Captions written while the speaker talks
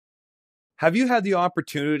Have you had the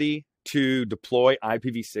opportunity to deploy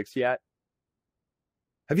IPv6 yet?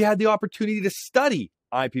 Have you had the opportunity to study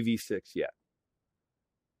IPv6 yet?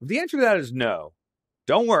 If the answer to that is no,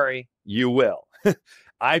 don't worry, you will.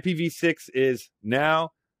 IPv6 is now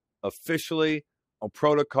officially a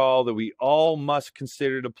protocol that we all must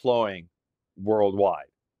consider deploying worldwide.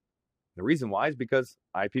 The reason why is because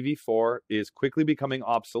IPv4 is quickly becoming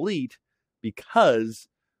obsolete because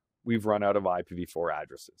we've run out of IPv4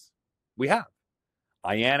 addresses. We have.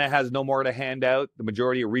 IANA has no more to hand out. The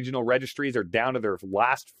majority of regional registries are down to their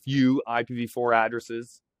last few IPv4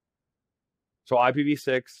 addresses. So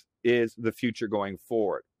IPv6 is the future going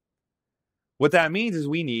forward. What that means is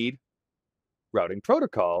we need routing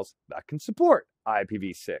protocols that can support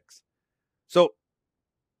IPv6. So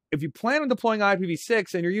if you plan on deploying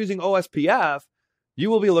IPv6 and you're using OSPF, you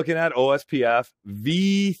will be looking at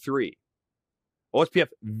OSPFv3.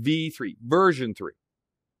 OSPFv3, version 3.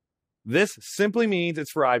 This simply means it's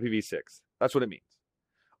for IPv6. That's what it means.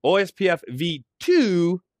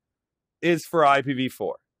 OSPFv2 is for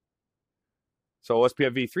IPv4. So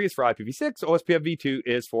OSPFv3 is for IPv6. OSPFv2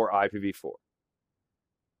 is for IPv4.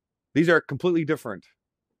 These are completely different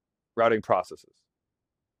routing processes.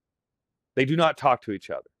 They do not talk to each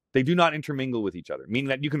other. They do not intermingle with each other, meaning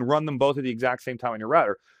that you can run them both at the exact same time on your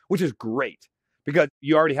router, which is great because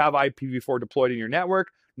you already have IPv4 deployed in your network.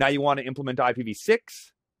 Now you want to implement IPv6.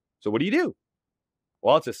 So what do?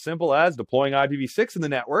 Well, it's as simple as deploying IPv6 in the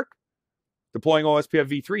network, deploying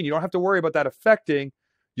OSPFv3, and you don't have to worry about that affecting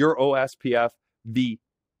your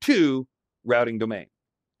OSPFv2 routing domain.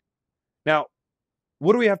 Now,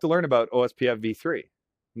 what do we have to learn about OSPFv3?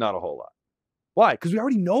 Not a whole lot. Why? Because we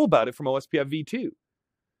already know about it from OSPFv2.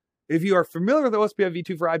 If you are familiar with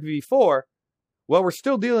OSPFv2 for IPv4, well, we're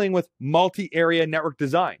still dealing with multi-area network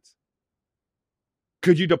designs.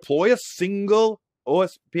 Could you deploy a single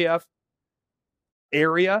OSPF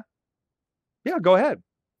area? Yeah, go ahead.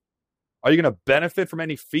 Are you going to benefit from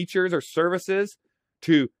any features or services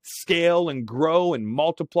to scale and grow and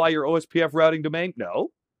multiply your OSPF routing domain?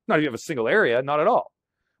 No, not if you have a single area, not at all.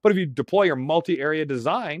 But if you deploy your multi-area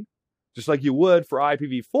design, just like you would for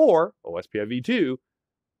IPv4, OSPFv2,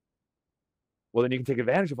 well, then you can take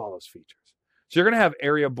advantage of all those features. So you're going to have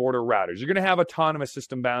area border routers. You're going to have autonomous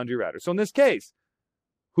system boundary routers. So in this case,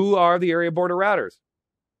 who are the area border routers?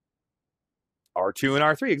 R2 and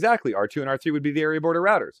R3, exactly. R2 and R3 would be the area border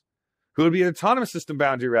routers. Who would be an autonomous system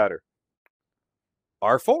boundary router?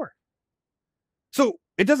 R4. So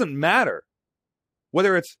it doesn't matter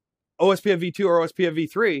whether it's OSPFv2 or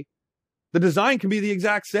OSPFv3, the design can be the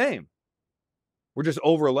exact same. We're just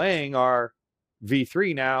overlaying our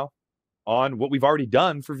v3 now on what we've already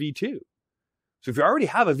done for v2. So if you already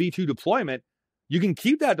have a v2 deployment, you can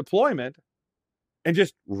keep that deployment and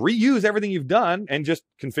just reuse everything you've done and just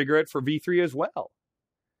configure it for v3 as well.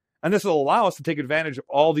 And this will allow us to take advantage of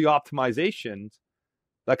all the optimizations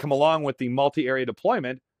that come along with the multi-area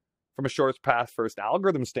deployment from a shortest path first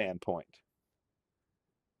algorithm standpoint.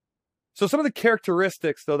 So some of the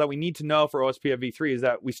characteristics, though, that we need to know for OSPFv3 is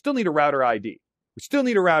that we still need a router ID. We still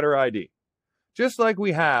need a router ID, just like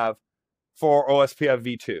we have for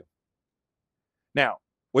OSPFv2. Now,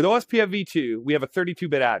 with OSPFv2, we have a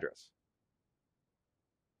 32-bit address.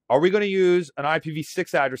 Are we going to use an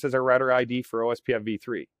IPv6 address as our router ID for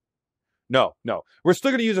OSPFv3? No. We're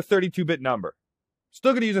still going to use a 32-bit number.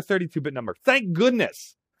 Thank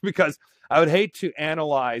goodness, because I would hate to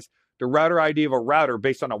analyze the router ID of a router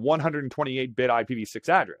based on a 128-bit IPv6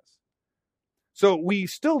 address. So we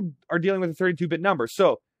still are dealing with a 32-bit number.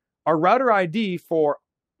 So our router ID for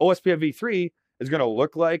OSPFv3 is going to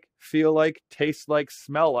look like, feel like, taste like,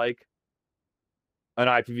 smell like an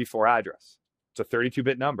IPv4 address. It's a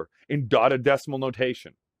 32-bit number in dotted decimal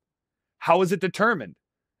notation. How is it determined?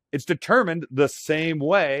 It's determined the same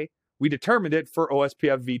way we determined it for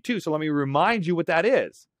OSPFv2. So let me remind you what that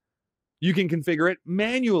is. You can configure it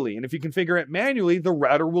manually. And if you configure it manually, the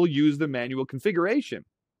router will use the manual configuration.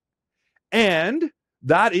 And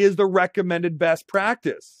that is the recommended best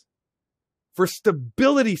practice for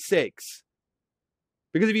stability's sakes.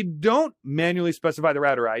 Because if you don't manually specify the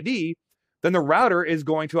router ID, then the router is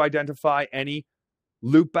going to identify any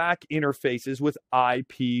loopback interfaces with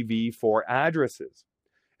IPv4 addresses.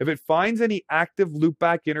 If it finds any active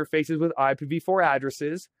loopback interfaces with IPv4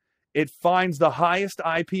 addresses, it finds the highest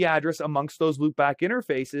IP address amongst those loopback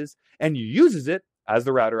interfaces and uses it as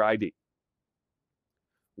the router ID.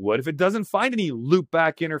 What if it doesn't find any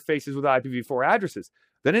loopback interfaces with IPv4 addresses?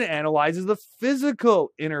 Then it analyzes the physical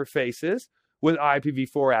interfaces with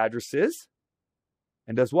IPv4 addresses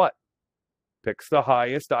and does what? Picks the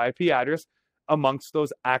highest IP address amongst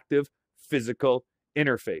those active physical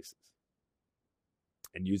interfaces.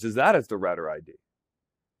 and uses that as the router ID.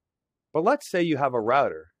 But let's say you have a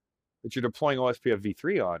router that you're deploying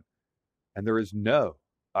OSPFv3 on, and there is no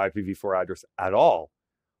IPv4 address at all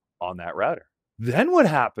on that router. Then what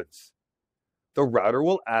happens? The router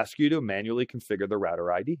will ask you to manually configure the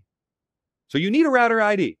router ID. So you need a router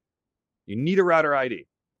ID. You need a router ID.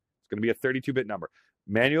 It's going to be a 32-bit number.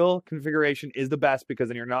 Manual configuration is the best because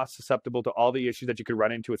then you're not susceptible to all the issues that you could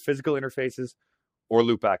run into with physical interfaces or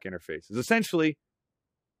loopback interfaces. Essentially,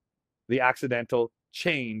 the accidental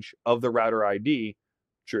change of the router ID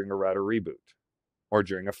during a router reboot or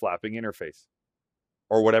during a flapping interface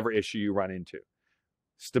or whatever issue you run into.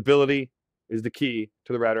 Stability is the key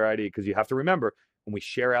to the router ID because you have to remember when we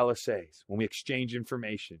share LSAs, when we exchange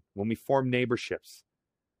information, when we form neighborships,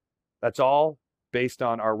 that's all based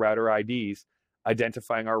on our router IDs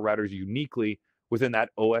identifying our routers uniquely within that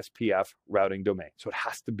OSPF routing domain. So it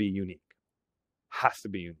has to be unique. Has to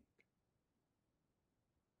be unique.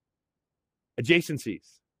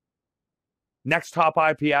 Adjacencies. Next hop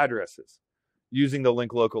IP addresses using the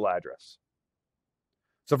link local address.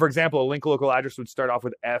 So for example, a link local address would start off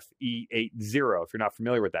with FE80 if you're not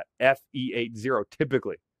familiar with that. FE80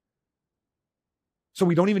 typically. So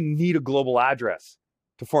we don't even need a global address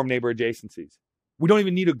to form neighbor adjacencies. We don't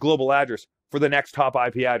even need a global address for the next hop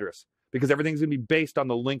IP address because everything's going to be based on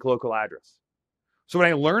the link local address. So when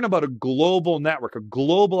I learn about a global network, a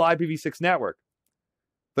global IPv6 network,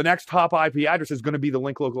 the next hop IP address is going to be the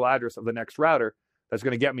link local address of the next router that's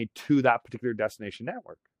going to get me to that particular destination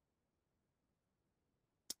network.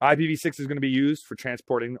 IPv6 is going to be used for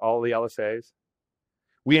transporting all the LSAs.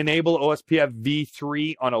 We enable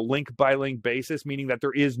OSPFv3 on a link-by-link basis, meaning that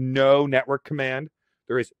there is no network command.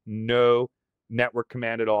 There is no network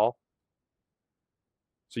command at all.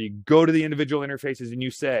 So you go to the individual interfaces and you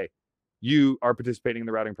say, you are participating in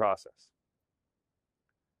the routing process.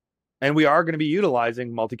 And we are going to be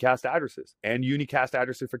utilizing multicast addresses and unicast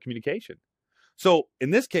addresses for communication. So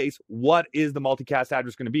in this case, what is the multicast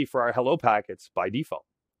address going to be for our hello packets by default?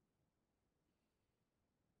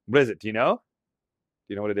 What is it? Do you know? Do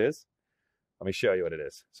you know what it is? Let me show you what it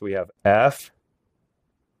is. So we have F0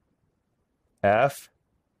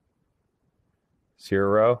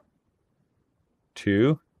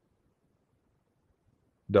 2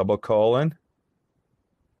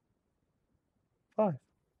 $5.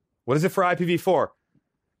 What is it for IPv4?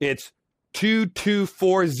 It's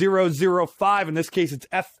 224005. In this case, it's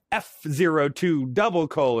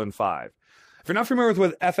FF02:5. If you're not familiar with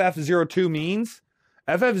what FF02 means,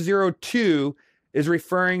 FF02 is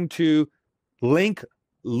referring to link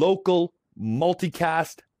local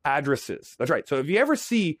multicast addresses. That's right. So if you ever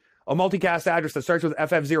see a multicast address that starts with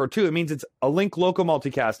FF02, it means it's a link local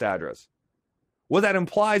multicast address. What that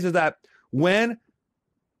implies is that when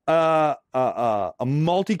a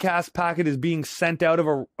multicast packet is being sent out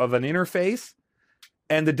of an interface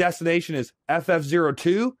and the destination is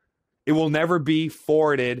FF02, it will never be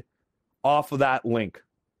forwarded off of that link,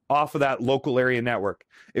 off of that local area network.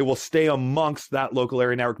 It will stay amongst that local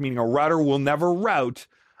area network, meaning a router will never route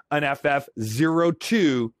an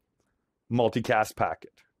FF02 multicast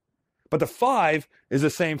packet. But the 5 is the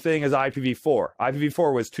same thing as IPv4.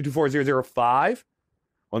 IPv4 was 224005.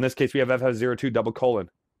 Well, in this case, we have FF02:5.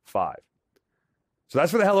 So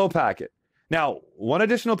that's for the hello packet. Now, one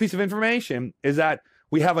additional piece of information is that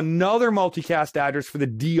we have another multicast address for the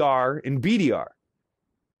DR and BDR.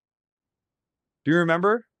 Do you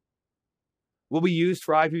remember what we used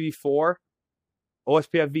for IPv4,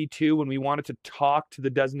 OSPFv2, when we wanted to talk to the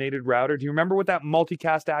designated router? Do you remember what that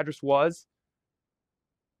multicast address was?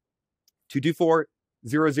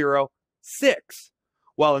 224006.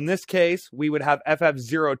 Well, in this case, we would have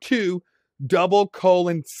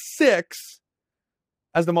FF02:6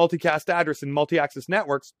 as the multicast address in multi-access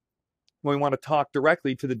networks when we want to talk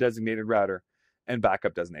directly to the designated router and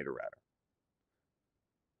backup designated router.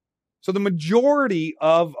 So the majority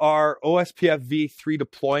of our OSPFv3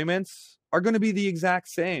 deployments are going to be the exact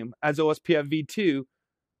same as OSPFv2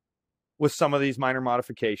 with some of these minor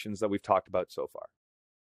modifications that we've talked about so far.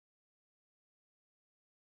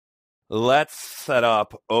 Let's set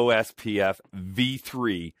up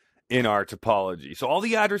OSPFv3 in our topology. So all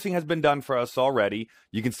the addressing has been done for us already.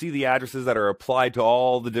 You can see the addresses that are applied to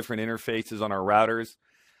all the different interfaces on our routers.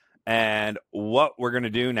 And what we're going to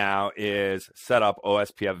do now is set up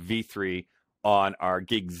OSPFv3 on our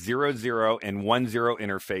gig 00 and 10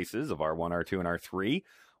 interfaces of R1, R2, and R3.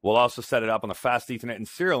 We'll also set it up on the fast Ethernet and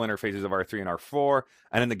serial interfaces of R3 and R4,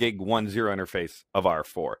 and in the gig 10 interface of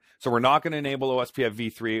R4. So we're not going to enable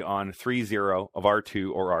OSPFv3 on 30 of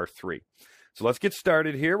R2 or R3. So let's get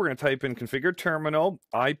started here. We're going to type in configure terminal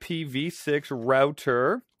IPv6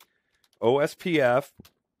 router OSPF,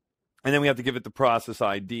 and then we have to give it the process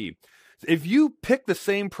ID. If you pick the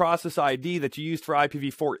same process ID that you used for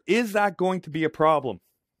IPv4, is that going to be a problem?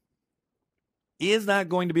 Is that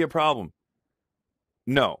going to be a problem?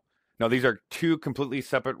 No. No, these are two completely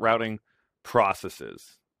separate routing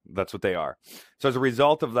processes. That's what they are. So as a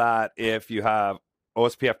result of that, if you have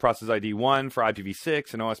OSPF process ID 1 for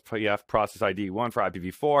IPv6 and OSPF process ID 1 for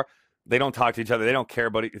IPv4, they don't talk to each other. They don't care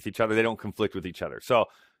about each other. They don't conflict with each other. So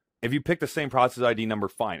if you pick the same process ID number,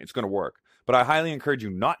 fine, it's going to work. But I highly encourage you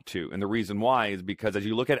not to. And the reason why is because as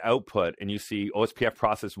you look at output and you see OSPF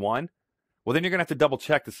process 1, well, then you're going to have to double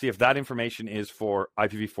check to see if that information is for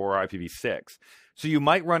IPv4 or IPv6. So you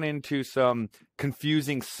might run into some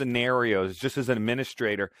confusing scenarios just as an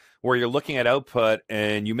administrator where you're looking at output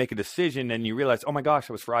and you make a decision and you realize, oh my gosh,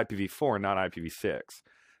 that was for IPv4 and not IPv6.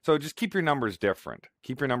 So just keep your numbers different.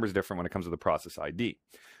 Keep your numbers different when it comes to the process ID.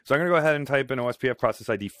 So I'm going to go ahead and type in OSPF process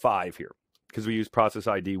ID 5 here because we use process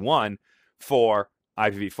ID 1 for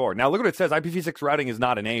IPv4. Now look what it says. IPv6 routing is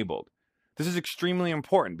not enabled. This is extremely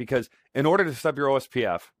important because in order to set up your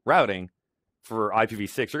OSPF routing for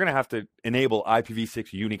IPv6, you're going to have to enable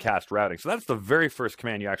IPv6 unicast routing. So that's the very first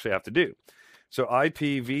command you actually have to do. So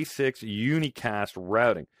IPv6 unicast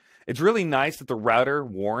routing. It's really nice that the router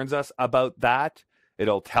warns us about that.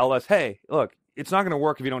 It'll tell us, hey, look, it's not going to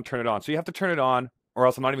work if you don't turn it on. So you have to turn it on or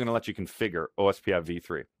else I'm not even going to let you configure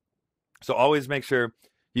OSPFv3. So always make sure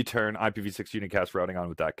you turn IPv6 unicast routing on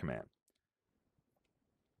with that command.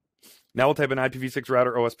 Now we'll type in IPv6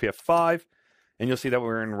 router OSPF5, and you'll see that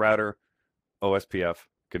we're in router OSPF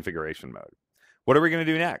configuration mode. What are we going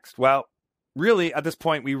to do next? Well, really, at this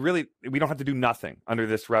point, we don't have to do nothing under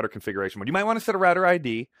this router configuration mode. You might want to set a router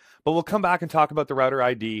ID, but we'll come back and talk about the router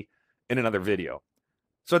ID in another video.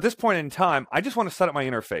 So at this point in time, I just want to set up my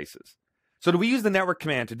interfaces. So do we use the network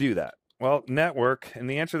command to do that? Well, network, and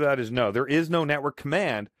the answer to that is no. There is no network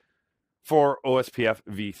command for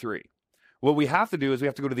OSPFv3. What we have to do is we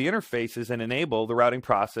have to go to the interfaces and enable the routing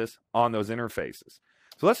process on those interfaces.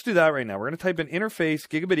 So let's do that right now. We're going to type in interface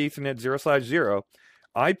gigabit Ethernet 0/0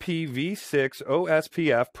 IPv6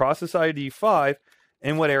 OSPF process ID 5,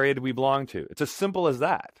 and what area do we belong to? It's as simple as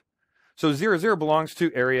that. So 00 belongs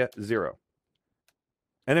to area 0.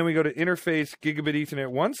 And then we go to interface gigabit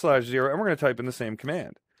Ethernet 1/0, and we're going to type in the same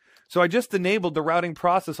command. So I just enabled the routing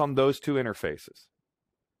process on those two interfaces.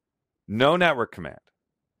 No network command.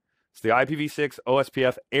 It's the IPv6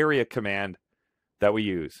 OSPF area command that we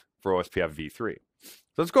use for OSPFv3. So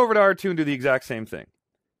let's go over to R2 and do the exact same thing.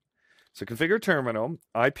 So configure terminal,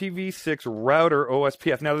 IPv6 router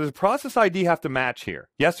OSPF. Now, does the process ID have to match here?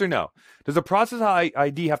 Yes or no? Does the process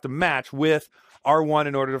ID have to match with R1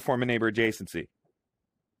 in order to form a neighbor adjacency?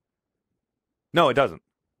 No, it doesn't.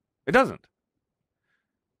 It doesn't.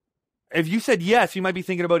 If you said yes, you might be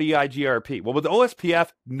thinking about EIGRP. Well, with the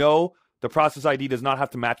OSPF, no, the process ID does not have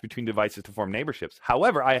to match between devices to form neighborships.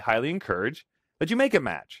 However, I highly encourage that you make it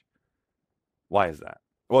match. Why is that?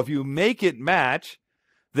 Well, if you make it match,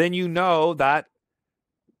 then you know that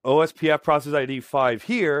OSPF process ID 5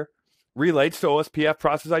 here relates to OSPF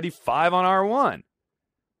process ID 5 on R1.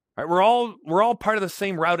 Right? We're all part of the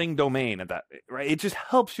same routing domain at that, right? It just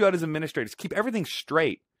helps you out as administrators. Keep everything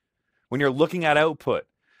straight when you're looking at output,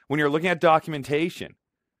 when you're looking at documentation,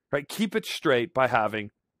 right? Keep it straight by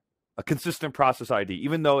having a consistent process ID,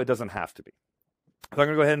 even though it doesn't have to be. So I'm going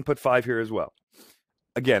to go ahead and put 5 here as well.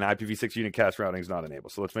 Again, IPv6 unicast routing is not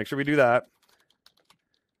enabled. So let's make sure we do that.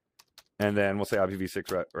 And then we'll say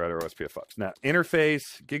IPv6 router OSPF 5. Now,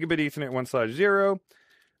 interface, gigabit Ethernet 1/0,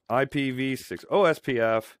 IPv6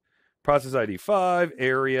 OSPF, process ID 5,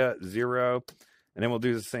 area 0. And then we'll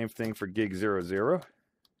do the same thing for gig 00.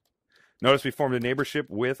 Notice we formed a neighborship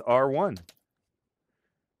with R1.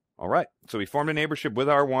 All right, so we formed a neighborship with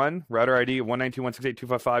R1, router ID of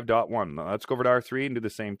 192.168.255.1. Now let's go over to R3 and do the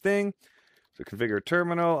same thing. So configure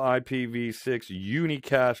terminal, IPv6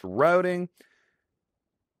 unicast routing,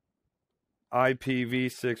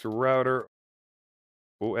 IPv6 router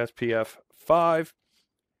OSPF 5.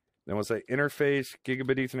 Then we'll say interface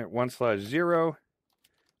gigabit Ethernet 1/0,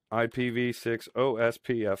 IPv6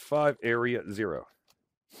 OSPF 5, area 0.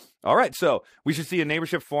 All right, so we should see a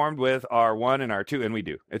neighborship formed with R1 and R2, and we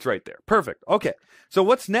do. It's right there. Perfect. Okay, so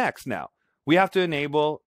what's next now? We have to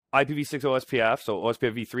enable IPv6 OSPF, so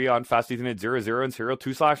OSPFv3 on fast Ethernet 00 and serial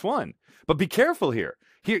 2/1. But be careful here.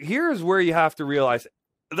 Here's where you have to realize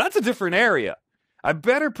that's a different area. I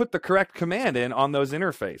better put the correct command in on those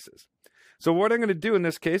interfaces. So what I'm going to do in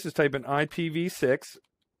this case is type in IPv6,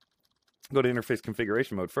 go to interface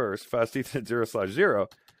configuration mode first, fast Ethernet 0/0,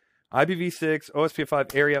 IPv6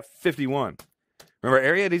 OSPF5 area 51. Remember,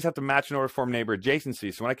 area IDs have to match in order to form neighbor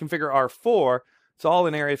adjacency. So when I configure R4, it's all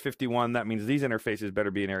in area 51. That means these interfaces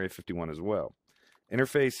better be in area 51 as well.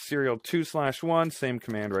 Interface serial 2/1, same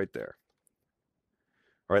command right there.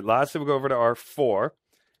 All right, lastly, we'll go over to R4.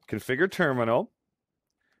 Configure terminal,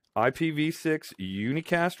 IPv6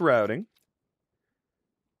 unicast routing.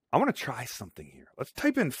 I want to try something here. Let's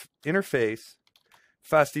type in interface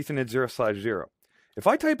fast Ethernet 0/0. If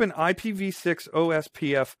I type in IPv6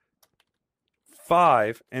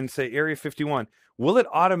 OSPF5 and say area 51, will it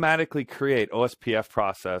automatically create OSPF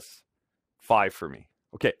process 5 for me?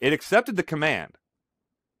 Okay, it accepted the command,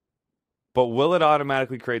 but will it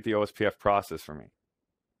automatically create the OSPF process for me?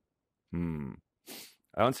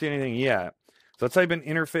 I don't see anything yet. So let's type in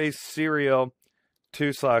interface serial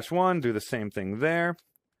 2/1, do the same thing there.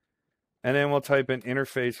 And then we'll type in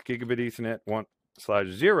interface gigabit Ethernet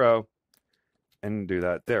 1/0 and do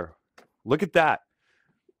that there. Look at that.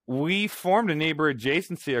 We formed a neighbor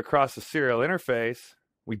adjacency across the serial interface.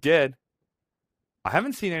 We did. I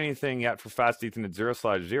haven't seen anything yet for fast Ethernet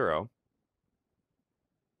 0/0.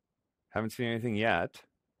 Haven't seen anything yet.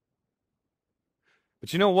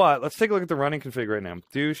 But you know what? Let's take a look at the running config right now.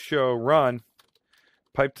 Do show run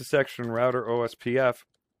pipe to section router OSPF.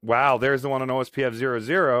 Wow, there's the one on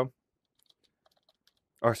OSPF00.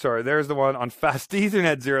 Or sorry, there's the one on fast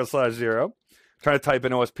Ethernet 0/0. Trying to type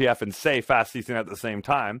in OSPF and say fast Ethernet at the same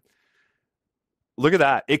time. Look at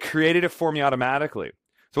that. It created it for me automatically.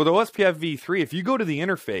 So with OSPFv3, if you go to the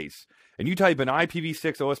interface and you type in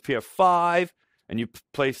IPv6 OSPF5 and you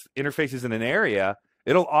place interfaces in an area,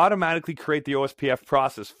 it'll automatically create the OSPF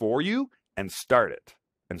process for you and start it.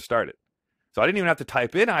 So I didn't even have to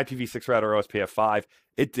type in IPv6 router OSPF5.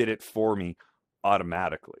 It did it for me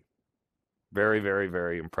automatically. Very, very,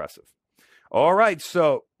 very impressive. All right,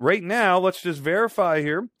 so right now, let's just verify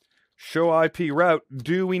here. Show IP route.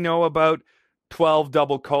 Do we know about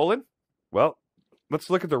 12::? Well, let's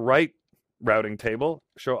look at the right routing table.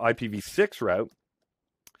 Show IPv6 route.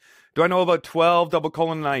 Do I know about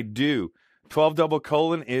 12::? And I do.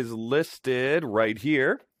 12::, is listed right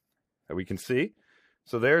here that we can see.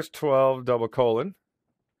 So there's 12::.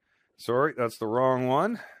 Sorry, that's the wrong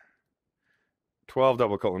one.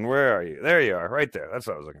 12::. Where are you? There you are, right there. That's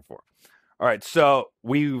what I was looking for. All right, so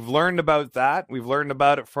we've learned about that. We've learned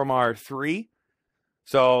about it from R3.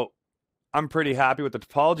 So I'm pretty happy with the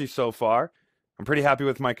topology so far. I'm pretty happy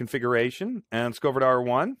with my configuration. And let's go over to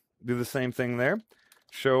R1. Do the same thing there.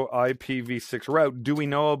 Show IPv6 route. Do we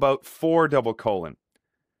know about 4::? Do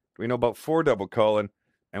we know about 4::?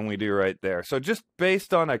 And we do right there. So just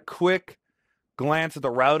based on a quick glance at the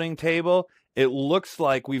routing table, it looks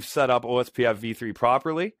like we've set up OSPFv3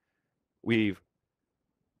 properly. We've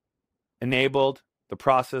enabled the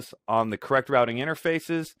process on the correct routing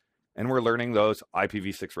interfaces, and we're learning those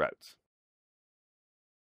IPv6 routes.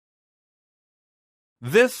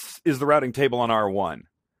 This is the routing table on R1.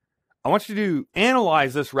 I want you to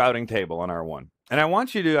analyze this routing table on R1, and I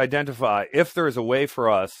want you to identify if there is a way for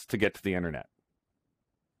us to get to the internet.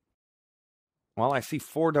 Well, I see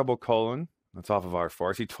 4::, that's off of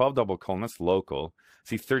R4. I see 12::, that's local. I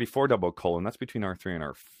see 34::, that's between R3 and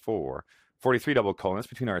R4. 43::, that's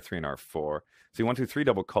between R3 and R4. See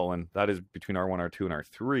 123::, that is between R1, R2, and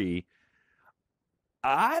R3.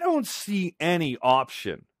 I don't see any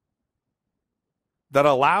option that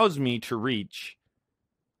allows me to reach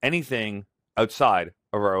anything outside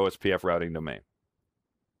of our OSPF routing domain.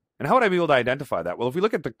 And how would I be able to identify that? Well, if we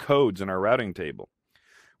look at the codes in our routing table,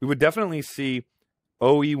 we would definitely see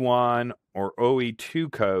OE1 or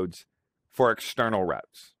OE2 codes for external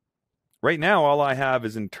routes. Right now, all I have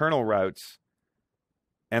is internal routes,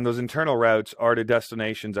 and those internal routes are to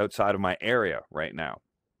destinations outside of my area right now,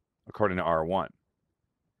 according to R1.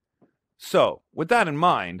 So, with that in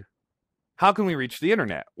mind, how can we reach the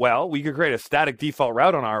internet? Well, we could create a static default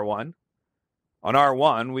route on R1. On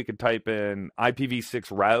R1, we could type in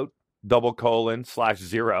IPv6 route,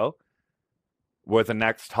 :/0, with a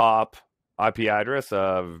next hop IP address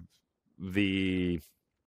of the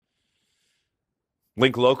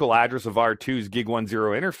link local address of R2's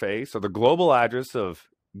gig10 interface, or the global address of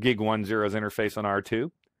gig10's interface on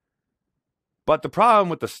R2. But the problem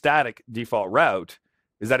with the static default route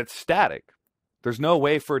is that it's static. There's no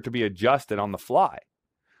way for it to be adjusted on the fly.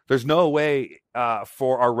 There's no way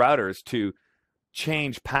for our routers to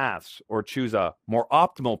change paths or choose a more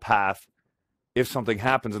optimal path if something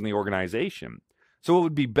happens in the organization. So what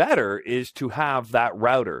would be better is to have that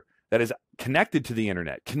router that is connected to the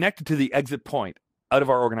internet, connected to the exit point out of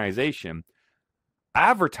our organization,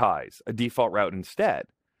 advertise a default route instead.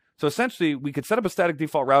 So essentially, we could set up a static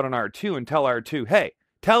default route on R2 and tell R2, hey,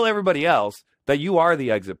 tell everybody else that you are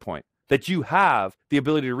the exit point, that you have the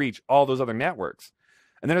ability to reach all those other networks.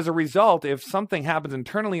 And then as a result, if something happens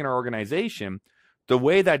internally in our organization, the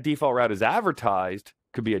way that default route is advertised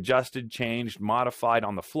could be adjusted, changed, modified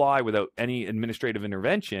on the fly without any administrative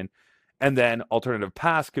intervention. And then alternative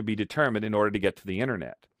paths could be determined in order to get to the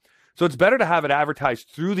internet. So it's better to have it advertised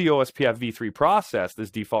through the OSPFv3 process,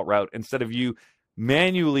 this default route, instead of you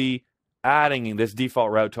manually adding this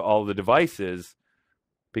default route to all of the devices,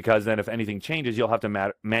 because then if anything changes, you'll have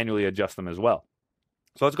to manually adjust them as well.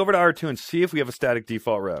 So let's go over to R2 and see if we have a static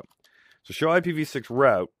default route. So show IPv6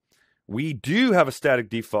 route. We do have a static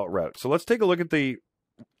default route. So let's take a look at the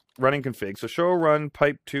running config. So show run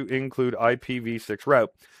pipe to include IPv6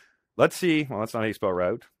 route. Let's see. Well, that's not how you spell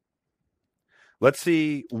route. Let's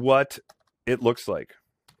see what it looks like.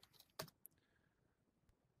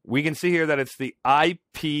 We can see here that it's the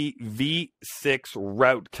IPv6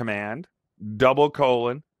 route command,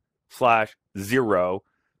 /0,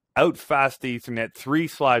 out fast Ethernet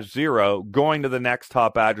 3/0, going to the next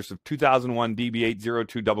hop address of 2001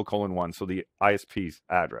 DB802:1, so the ISP's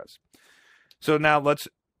address. So now let's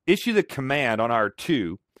issue the command on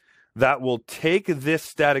R2 that will take this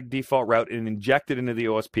static default route and inject it into the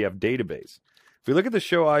OSPF database. If we look at the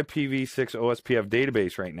show IPv6 OSPF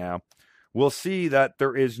database right now, we'll see that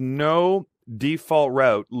there is no default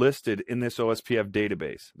route listed in this OSPF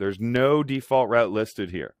database. There's no default route listed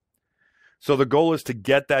here. So the goal is to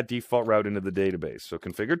get that default route into the database. So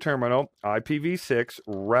configure terminal, IPv6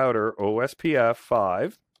 router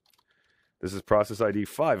OSPF5. This is process ID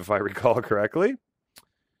 5, if I recall correctly.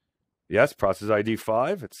 Yes, process ID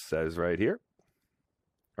 5, it says right here.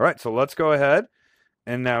 All right, so let's go ahead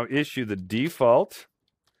and now issue the default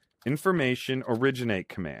information originate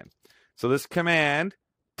command. So this command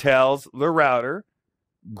tells the router,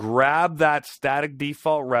 grab that static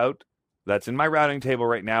default route that's in my routing table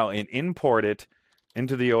right now and import it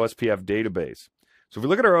into the OSPF database. So if we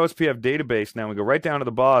look at our OSPF database now, we go right down to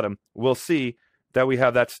the bottom, we'll see that we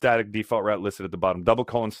have that static default route listed at the bottom,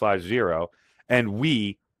 /0, and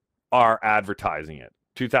we are advertising it.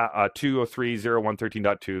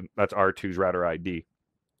 203.0113.2, that's R2's router ID.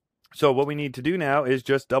 So what we need to do now is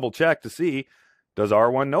just double check to see, does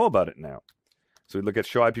R1 know about it now? So we look at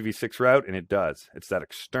show IPv6 route, and it does. It's that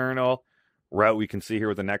external route we can see here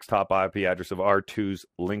with the next hop IP address of R2's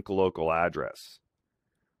link local address.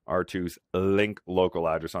 R2's link local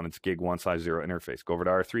address on its gig 1/0 interface. Go over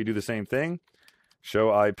to R3, do the same thing. Show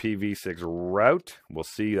IPv6 route. We'll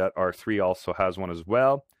see that R3 also has one as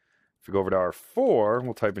well. If we go over to R4,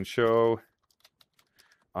 we'll type in show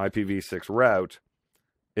IPv6 route.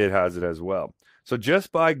 It has it as well. So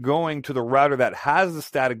just by going to the router that has the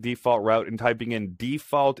static default route and typing in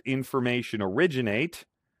default information originate,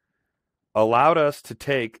 allowed us to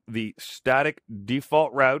take the static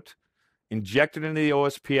default route, inject it into the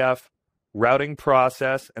OSPF routing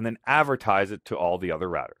process, and then advertise it to all the other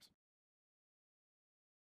routers.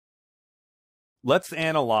 Let's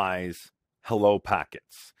analyze hello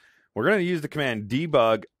packets. We're going to use the command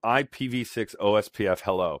debug IPv6 OSPF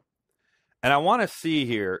hello. And I want to see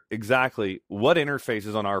here exactly what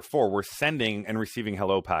interfaces on R4 we're sending and receiving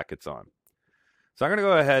hello packets on. So I'm going to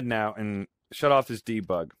go ahead now and shut off this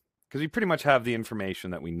debug, because we pretty much have the information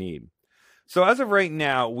that we need. So as of right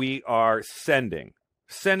now, we are sending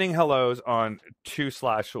hellos on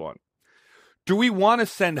 2/1. Do we want to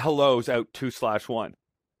send hellos out 2/1?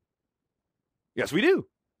 Yes, we do,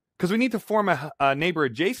 because we need to form a neighbor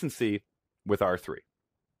adjacency with R3.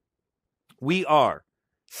 We are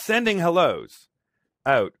sending hellos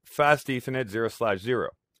out fast Ethernet 0/0.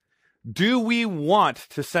 Do we want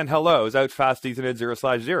to send hellos out fast Ethernet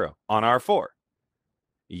 0/0 on R4?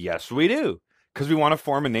 Yes, we do, because we want to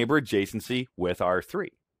form a neighbor adjacency with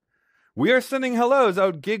R3. We are sending hellos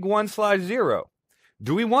out gig 1/0.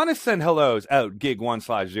 Do we want to send hellos out gig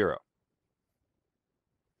 1/0?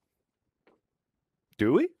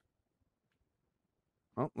 Do we?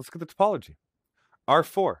 Well, let's get the topology.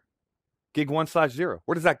 R4, gig 1/0.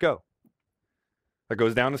 Where does that go? That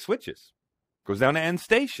goes down to switches, goes down to end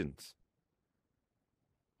stations,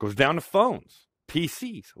 goes down to phones,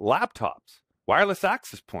 PCs, laptops, wireless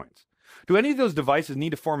access points. Do any of those devices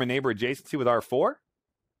need to form a neighbor adjacency with R4?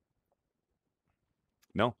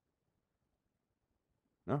 No.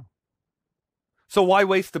 No. So why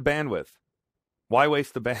waste the bandwidth? Why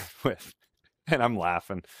waste the bandwidth? And I'm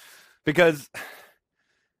laughing because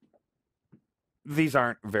these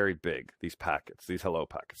aren't very big, these packets, these hello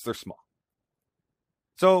packets. They're small.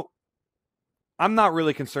 So I'm not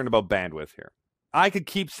really concerned about bandwidth here. I could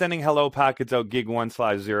keep sending hello packets out gig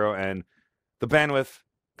 1/0 and the bandwidth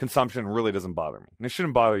consumption really doesn't bother me. And it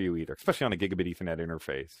shouldn't bother you either, especially on a gigabit Ethernet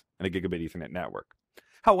interface and a gigabit Ethernet network.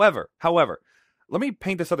 However, let me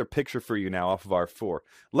paint this other picture for you now off of R4.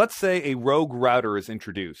 Let's say a rogue router is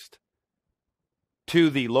introduced to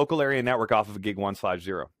the local area network off of a gig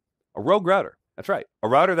 1/0. A rogue router. That's right. A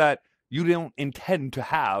router that you don't intend to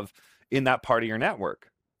have in that part of your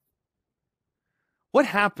network. What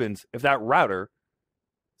happens if that router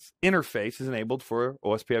interface is enabled for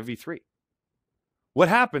OSPFv3? What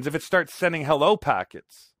happens if it starts sending hello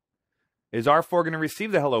packets? Is R4 going to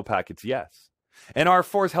receive the hello packets? Yes. And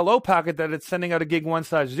R4's hello packet that it's sending out a gig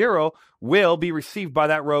 1/0 will be received by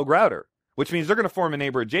that rogue router, which means they're going to form a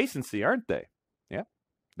neighbor adjacency, aren't they? Yeah,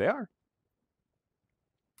 they are.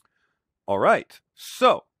 All right.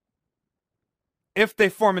 So, if they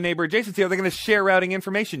form a neighbor adjacency, are they going to share routing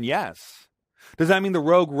information? Yes. Does that mean the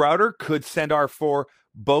rogue router could send R4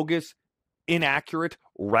 bogus, inaccurate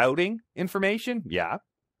routing information? Yeah.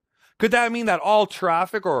 Could that mean that all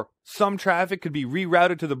traffic or some traffic could be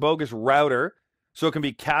rerouted to the bogus router so it can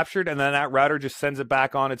be captured and then that router just sends it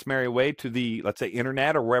back on its merry way to the, let's say,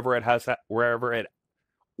 internet or wherever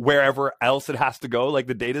else it has to go, like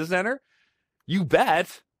the data center? You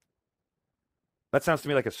bet. That sounds to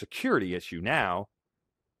me like a security issue now,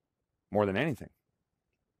 more than anything.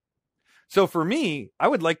 So for me, I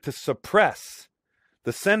would like to suppress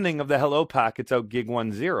the sending of the hello packets out gig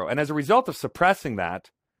 1/0. And as a result of suppressing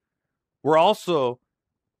that, we're also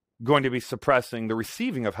going to be suppressing the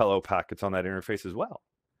receiving of hello packets on that interface as well.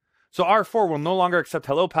 So R4 will no longer accept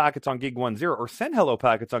hello packets on gig 1/0 or send hello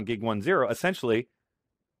packets on gig 1/0, essentially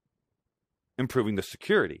improving the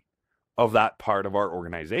security of that part of our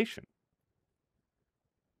organization.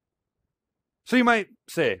 So you might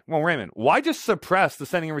say, well, Raymond, why just suppress the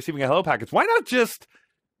sending and receiving of hello packets? Why not just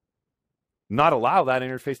not allow that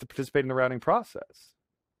interface to participate in the routing process?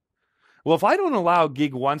 Well, if I don't allow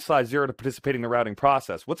gig 1/0 to participate in the routing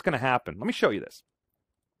process, what's going to happen? Let me show you this.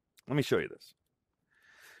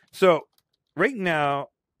 So right now,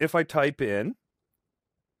 if I type in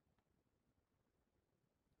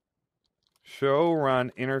show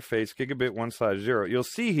run interface gigabit 1/0, you'll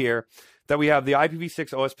see here that we have the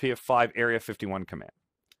IPv6 OSPF5 area 51 command.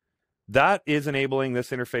 That is enabling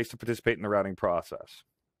this interface to participate in the routing process.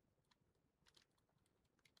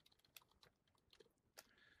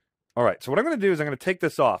 All right, so what I'm going to do is I'm going to take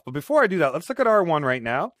this off. But before I do that, let's look at R1 right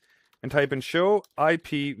now and type in show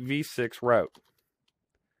IPv6 route.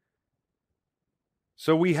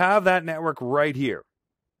 So we have that network right here.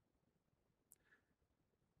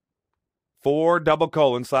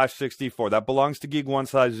 4:/64. That belongs to gig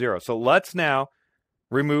 1/0. So let's now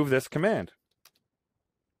remove this command.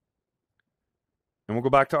 And we'll go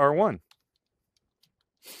back to R1.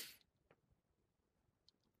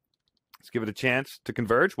 Let's give it a chance to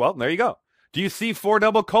converge. Well, there you go. Do you see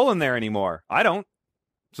 4:: there anymore? I don't.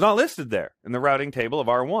 It's not listed there in the routing table of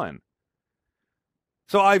R1.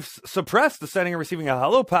 So I've suppressed the sending and receiving of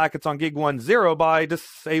hello packets on gig 1/0 by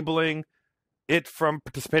disabling it from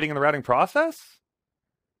participating in the routing process?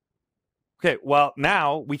 Okay, well,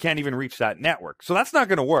 now we can't even reach that network. So that's not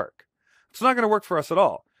going to work. It's not going to work for us at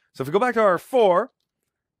all. So if we go back to R4,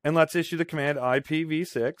 and let's issue the command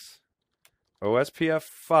IPv6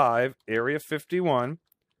 OSPF5 area 51,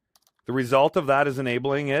 the result of that is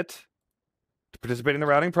enabling it to participate in the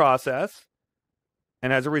routing process,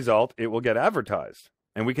 and as a result, it will get advertised.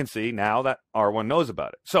 And we can see now that R1 knows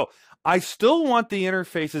about it. So I still want the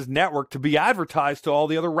interface's network to be advertised to all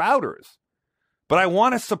the other routers, but I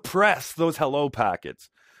want to suppress those hello packets.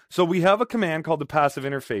 So we have a command called the passive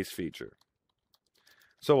interface feature.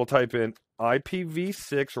 So we'll type in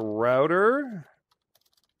IPv6 router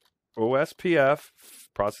OSPF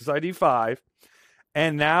process ID 5.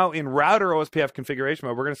 And now in router OSPF configuration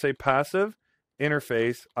mode, we're going to say passive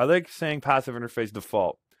interface. I like saying passive interface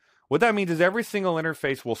default. What that means is every single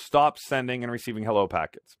interface will stop sending and receiving hello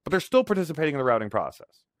packets, but they're still participating in the routing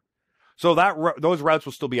process. So those routes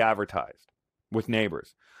will still be advertised with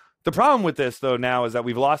neighbors. The problem with this, though, now is that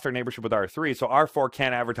we've lost our neighborship with R3, so R4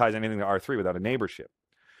 can't advertise anything to R3 without a neighborship.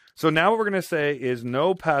 So now what we're going to say is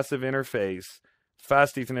no passive interface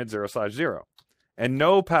fast Ethernet 0/0 and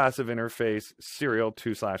no passive interface serial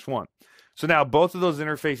 2/1. So now both of those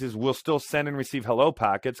interfaces will still send and receive hello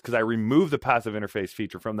packets because I removed the passive interface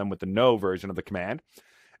feature from them with the no version of the command.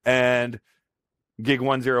 And gig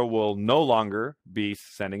 1/0 will no longer be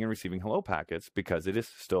sending and receiving hello packets because it is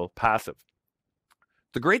still passive.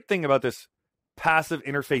 The great thing about this passive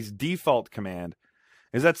interface default command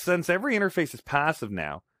is that since every interface is passive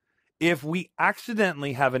now, if we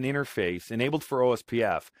accidentally have an interface enabled for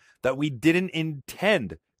OSPF that we didn't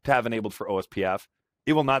intend to have enabled for OSPF,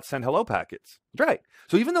 it will not send hello packets. That's right.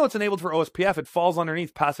 So even though it's enabled for OSPF, it falls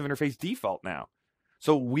underneath passive interface default now.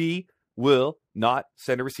 So we will not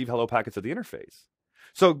send or receive hello packets at the interface.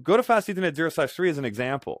 So go to Fast Ethernet 0/3 as an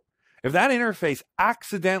example. If that interface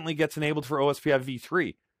accidentally gets enabled for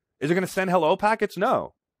OSPFv3, is it going to send hello packets?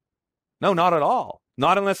 No. No, not at all.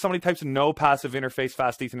 Not unless somebody types in no passive interface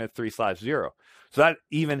Fast Ethernet 3/0. So that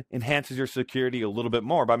even enhances your security a little bit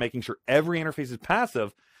more by making sure every interface is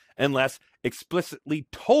passive unless explicitly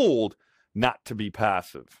told not to be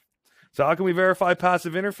passive. So how can we verify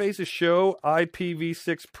passive interfaces? Show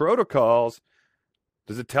IPv6 protocols.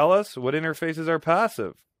 Does it tell us what interfaces are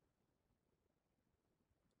passive?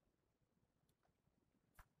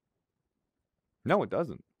 No, it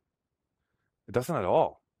doesn't. It doesn't at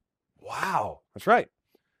all. Wow, that's right.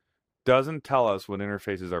 Doesn't tell us what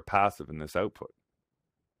interfaces are passive in this output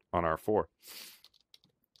on R4.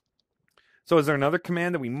 So is there another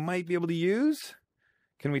command that we might be able to use?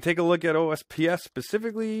 Can we take a look at OSPF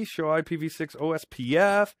specifically? Show IPv6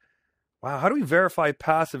 OSPF. Wow, how do we verify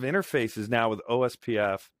passive interfaces now with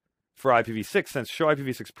OSPF for IPv6 since show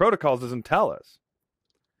IPv6 protocols doesn't tell us?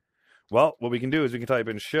 Well, what we can do is we can type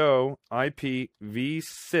in show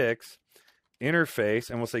IPv6 interface,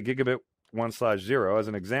 and we'll say gigabit 1/0 as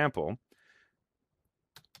an example.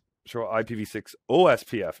 Show IPv6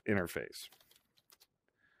 OSPF interface.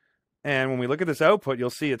 And when we look at this output,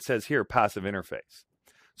 you'll see it says here passive interface.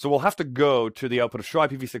 So we'll have to go to the output of show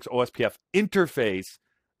IPv6 OSPF interface,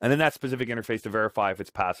 and then that specific interface to verify if it's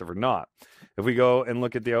passive or not. If we go and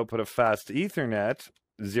look at the output of Fast Ethernet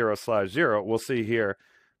 0/0, we'll see here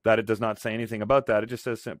that it does not say anything about that. It just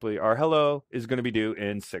says simply, our hello is going to be due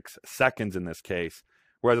in 6 seconds in this case.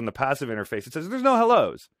 Whereas on the passive interface, it says there's no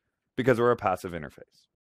hellos because we're a passive interface.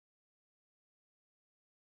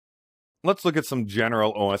 Let's look at some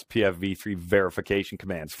general OSPFv3 verification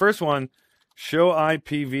commands. First one, show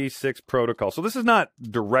IPv6 protocol. So this is not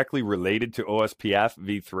directly related to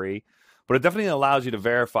OSPFv3, but it definitely allows you to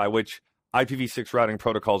verify which IPv6 routing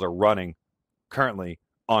protocols are running currently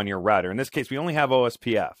on your router. In this case, we only have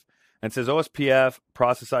OSPF. And it says OSPF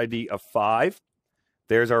process ID of 5.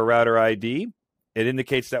 There's our router ID. It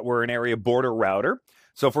indicates that we're an area border router.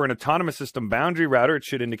 So if we're an autonomous system boundary router, it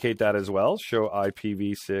should indicate that as well. Show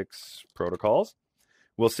IPv6 protocols.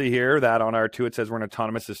 We'll see here that on R2, it says we're an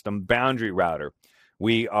autonomous system boundary router.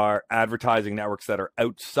 We are advertising networks that are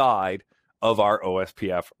outside of our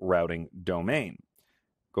OSPF routing domain.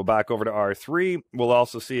 Go back over to R3. We'll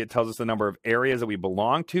also see it tells us the number of areas that we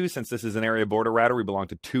belong to. Since this is an area border router, we belong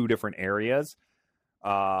to 2 different areas.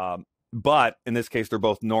 But in this case, they're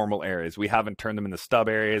both normal areas. We haven't turned them into stub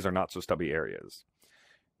areas or not so stubby areas.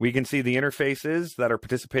 We can see the interfaces that are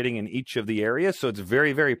participating in each of the areas. So it's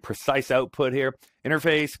very, very precise output here.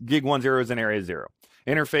 Interface gig 10 is in area 0.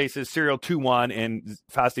 Interfaces serial 21 and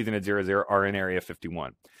Fast Ethernet 00 are in area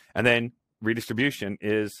 51. And then redistribution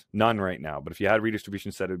is none right now. But if you had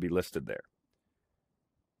redistribution set, it would be listed there.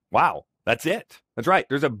 Wow, that's it. That's right.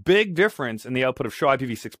 There's a big difference in the output of show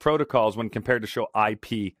IPv6 protocols when compared to show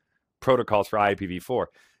IP protocols for IPv4.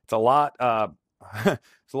 It's a lot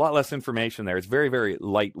it's a lot less information there. It's very, very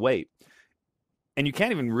lightweight. And you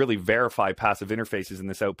can't even really verify passive interfaces in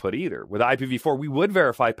this output either. With IPv4, we would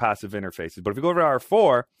verify passive interfaces. But if we go over to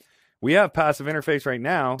R4, we have passive interface right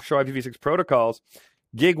now, show IPv6 protocols.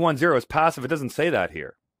 Gig 10 is passive. It doesn't say that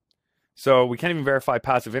here. So we can't even verify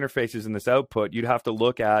passive interfaces in this output. You'd have to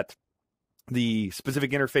look at the specific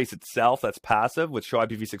interface itself that's passive with show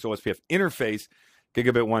IPv6 OSPF interface,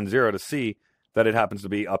 gigabit 10, to see that it happens to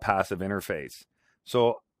be a passive interface.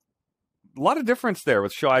 So a lot of difference there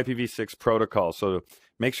with show IPv6 protocol. So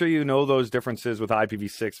make sure you know those differences with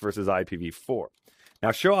IPv6 versus IPv4.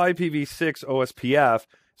 Now, show IPv6 OSPF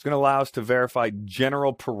is going to allow us to verify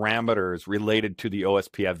general parameters related to the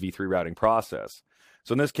OSPFv3 routing process.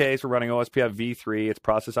 So in this case, we're running OSPFv3. It's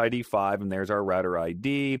process ID 5, and there's our router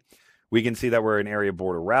ID. We can see that we're an area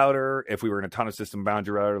border router. If we were an autonomous system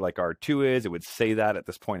boundary router like R2 is, it would say that at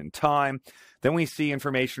this point in time. Then we see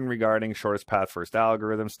information regarding shortest path first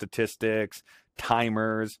algorithm, statistics,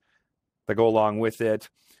 timers that go along with it.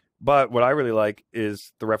 But what I really like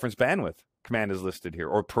is the reference bandwidth command is listed here,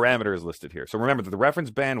 or parameter is listed here. So remember that the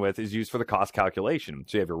reference bandwidth is used for the cost calculation.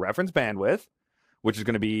 So you have your reference bandwidth, which is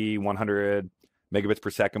going to be 100 megabits per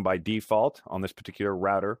second by default on this particular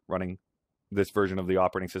router running this version of the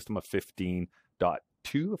operating system of 15.2,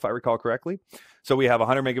 if I recall correctly. So we have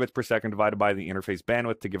 100 megabits per second divided by the interface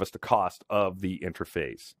bandwidth to give us the cost of the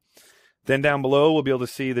interface. Then down below, we'll be able to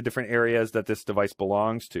see the different areas that this device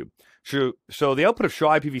belongs to. So the output of show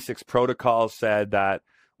IPv6 protocol said that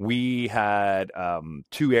we had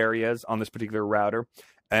 2 areas on this particular router,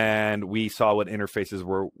 and we saw what interfaces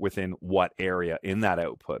were within what area in that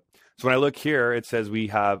output. So when I look here, it says we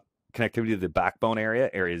have connectivity to the backbone area,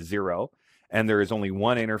 area 0, and there is only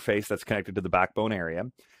one interface that's connected to the backbone area.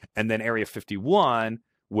 And then area 51,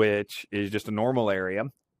 which is just a normal area,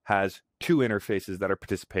 has 2 interfaces that are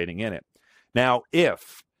participating in it. Now,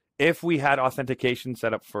 if we had authentication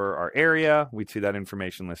set up for our area, we'd see that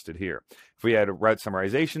information listed here. If we had a route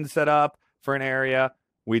summarization set up for an area,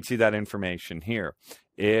 we'd see that information here.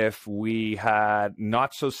 If we had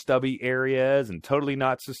not so stubby areas and totally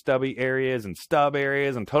not so stubby areas and stub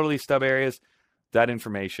areas and totally stub areas, that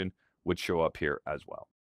information would show up here as well.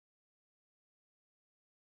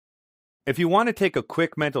 If you want to take a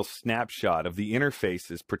quick mental snapshot of the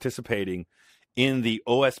interfaces participating in the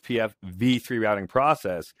OSPFv3 routing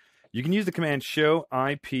process, you can use the command show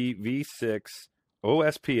IPv6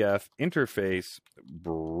 OSPF interface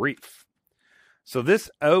brief. So this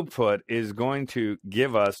output is going to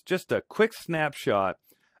give us just a quick snapshot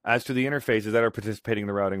as to the interfaces that are participating in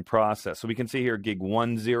the routing process. So we can see here gig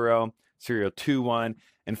 10, serial 21,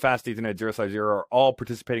 and fast Ethernet 0/0 are all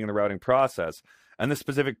participating in the routing process. And this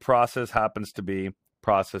specific process happens to be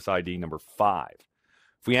process ID number 5.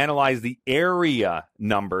 If we analyze the area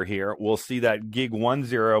number here, we'll see that gig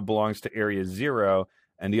 10 belongs to area 0,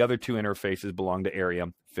 and the other 2 interfaces belong to area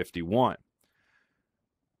 51.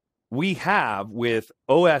 We have with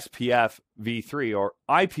OSPFv3 or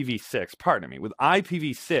IPv6, pardon me, with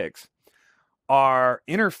IPv6, our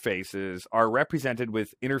interfaces are represented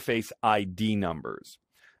with interface ID numbers.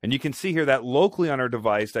 And you can see here that locally on our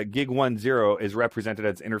device, that gig 10 is represented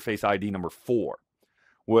as interface ID number 4.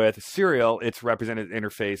 With serial, it's represented as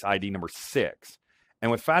interface ID number 6.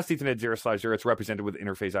 And with fast Ethernet 0/0, it's represented with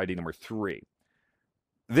interface ID number 3.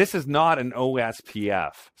 This is not an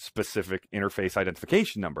OSPF specific interface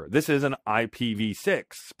identification number. This is an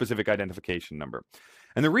IPv6 specific identification number.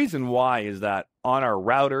 And the reason why is that on our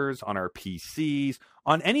routers, on our PCs,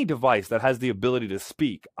 on any device that has the ability to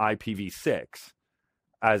speak IPv6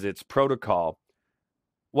 as its protocol,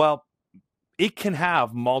 well, it can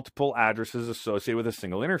have multiple addresses associated with a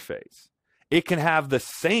single interface. It can have the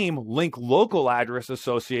same link local address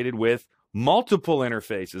associated with multiple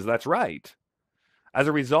interfaces. That's right. As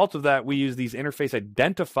a result of that, we use these interface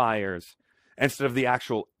identifiers instead of the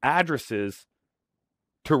actual addresses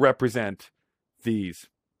to represent these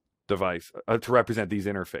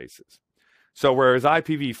interfaces. So whereas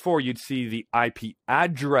IPv4, you'd see the IP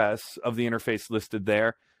address of the interface listed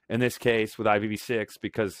there. In this case, with IPv6,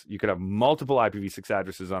 because you could have multiple IPv6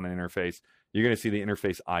 addresses on an interface, you're going to see the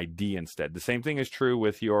interface ID instead. The same thing is true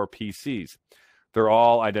with your PCs. They're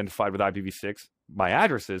all identified with IPv6 by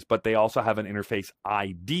addresses, but they also have an interface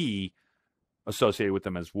ID associated with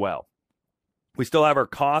them as well. We still have our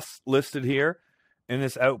costs listed here in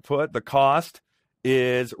this output. The cost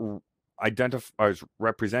is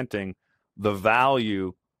representing the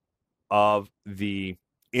value of the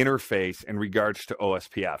interface in regards to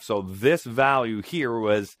OSPF. So this value here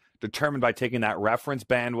was determined by taking that reference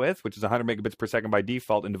bandwidth, which is 100 megabits per second by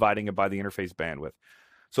default, and dividing it by the interface bandwidth.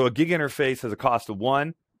 So a gig interface has a cost of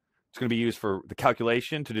 1. It's going to be used for the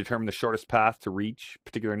calculation to determine the shortest path to reach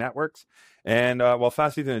particular networks. And while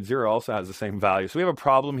fast Ethernet 0 also has the same value. So we have a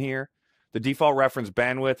problem here. The default reference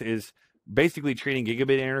bandwidth is basically treating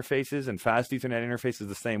gigabit interfaces and fast Ethernet interfaces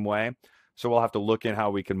the same way. So we'll have to look in how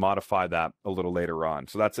we can modify that a little later on.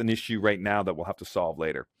 So that's an issue right now that we'll have to solve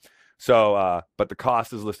later. So, but the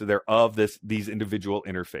cost is listed there of these individual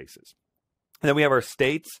interfaces. And then we have our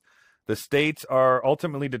states. The states are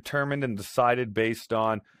ultimately determined and decided based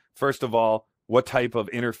on, first of all, what type of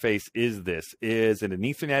interface is this? Is it an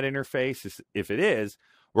Ethernet interface? If it is,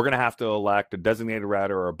 we're going to have to elect a designated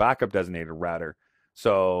router or a backup designated router.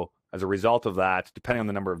 So as a result of that, depending on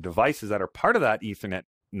the number of devices that are part of that Ethernet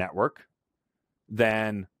network,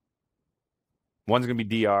 then one's going to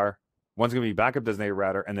be DR, one's going to be backup designated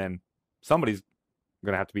router, and then somebody's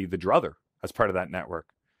going to have to be the druther as part of that network.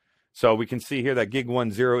 So we can see here that gig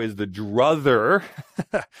 10 is the druther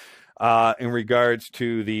in regards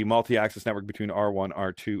to the multi-access network between R1,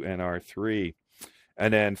 R2, and R3.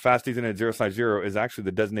 And then fast Ethernet 0/0 is actually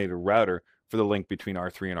the designated router for the link between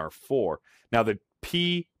R3 and R4. Now the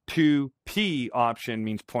P2P option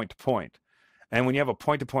means point-to-point. And when you have a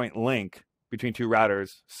point-to-point link between 2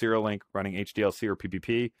 routers, serial link running HDLC or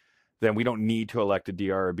PPP, then we don't need to elect a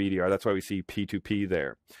DR or BDR. That's why we see P2P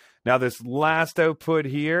there. Now, this last output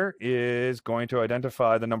here is going to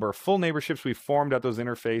identify the number of full neighborships we formed at those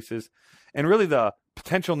interfaces and really the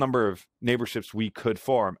potential number of neighborships we could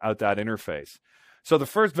form out that interface. So the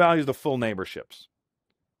first value is the full neighborships.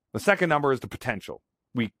 The second number is the potential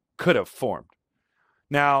we could have formed.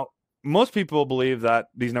 Now, most people believe that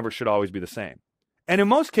these numbers should always be the same. And in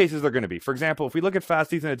most cases, they're going to be. For example, if we look at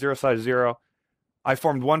fast Ethernet 0/0, I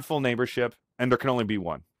formed one full neighborship, and there can only be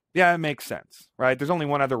one. Yeah, it makes sense, right? There's only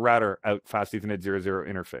one other router out fast Ethernet 00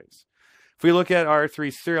 interface. If we look at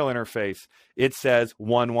R3 serial interface, it says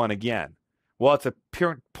 1-1 again. Well, it's a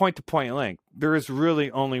pure point-to-point link. There is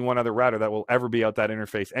really only one other router that will ever be out that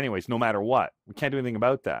interface anyways, no matter what. We can't do anything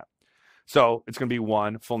about that. So it's going to be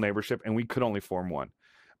one full neighborship, and we could only form one.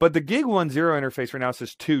 But the gig 1.0 interface right now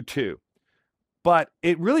says 2.2. But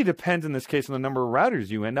it really depends in this case on the number of routers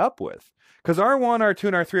you end up with. Because R1, R2,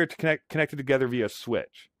 and R3 are connected together via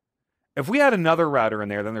switch. If we add another router in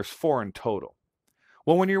there, then there's 4 in total.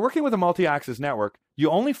 Well, when you're working with a multi-access network, you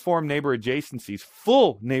only form neighbor adjacencies,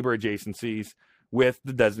 full neighbor adjacencies, with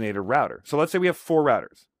the designated router. So let's say we have 4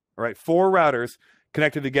 routers. All right, 4 routers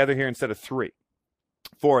connected together here instead of 3.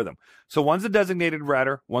 4 of them. So one's the designated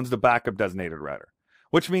router, one's the backup designated router.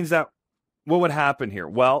 Which means that what would happen here?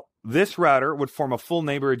 Well, this router would form a full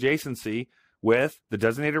neighbor adjacency with the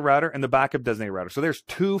designated router and the backup designated router. So there's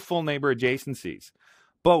 2 full neighbor adjacencies.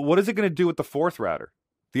 But what is it going to do with the 4th router?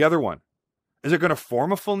 The other one. Is it going to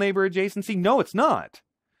form a full neighbor adjacency? No, it's not.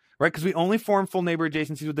 Right? Because we only form full neighbor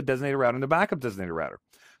adjacencies with the designated router and the backup designated router.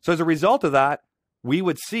 So as a result of that, we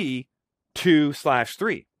would see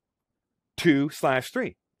 2/3.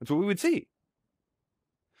 2/3. That's what we would see.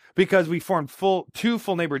 Because we formed 2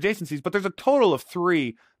 full neighbor adjacencies, but there's a total of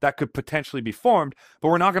 3 that could potentially be formed, but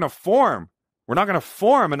we're not going to form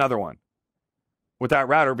another one with that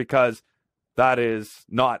router because that is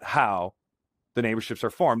not how the neighborships are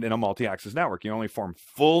formed in a multi-access network. You only form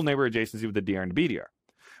full neighbor adjacency with the DR and BDR.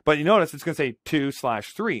 But you notice it's going to say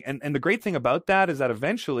 2/3. And the great thing about that is that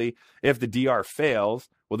eventually, if the DR fails,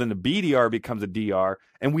 well, then the BDR becomes a DR.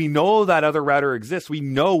 And we know that other router exists. We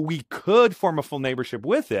know we could form a full neighborship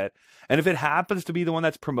with it. And if it happens to be the one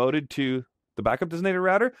that's promoted to the backup designated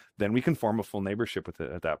router, then we can form a full neighborship with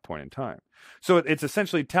it at that point in time. So it's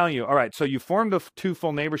essentially telling you, all right, so you formed the 2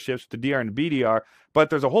 full neighborships, the DR and the BDR, but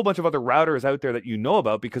there's a whole bunch of other routers out there that you know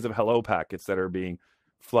about because of hello packets that are being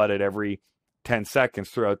flooded every 10 seconds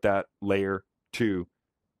throughout that layer 2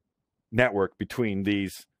 network between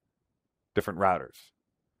these different routers.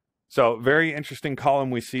 So very interesting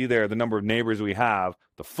column we see there, the number of neighbors we have,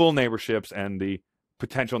 the full neighborships and the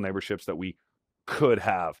potential neighborships that we could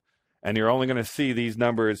have. And you're only going to see these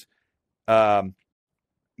numbers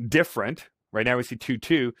different. Right now we see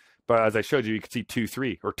 2.2, but as I showed you, you could see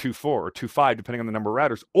 2.3 or 2.4 or 2.5, depending on the number of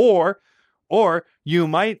routers. Or you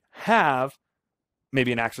might have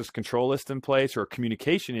maybe an access control list in place or a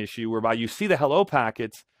communication issue whereby you see the hello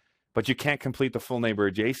packets, but you can't complete the full neighbor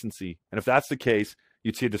adjacency. And if that's the case,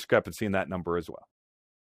 you'd see a discrepancy in that number as well.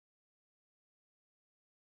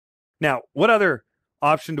 Now, what other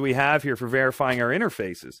option do we have here for verifying our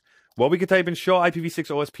interfaces? Well, we could type in show IPv6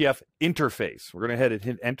 OSPF interface. We're going to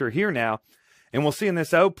hit enter here now, and we'll see in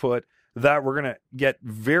this output that we're going to get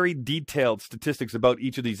very detailed statistics about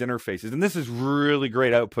each of these interfaces. And this is really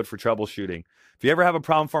great output for troubleshooting. If you ever have a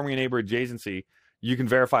problem forming a neighbor adjacency, you can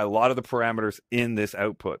verify a lot of the parameters in this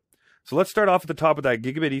output. So let's start off at the top of that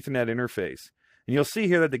gigabit Ethernet interface. And you'll see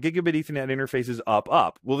here that the gigabit Ethernet interface is up.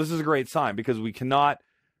 Well, this is a great sign because we cannot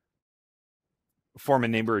form a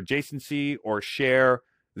neighbor adjacency or share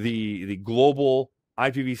the global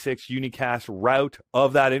IPv6 unicast route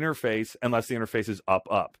of that interface unless the interface is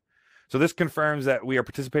up. So this confirms that we are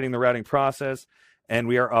participating in the routing process and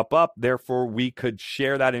we are up. Therefore, we could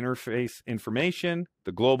share that interface information,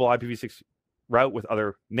 the global IPv6 route with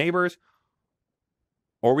other neighbors,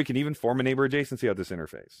 or we can even form a neighbor adjacency of this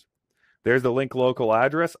interface. There's the link local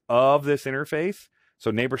address of this interface.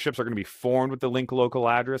 So neighborships are going to be formed with the link local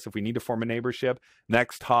address. If we need to form a neighborship,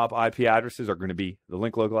 next hop IP addresses are going to be the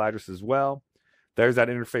link local address as well. There's that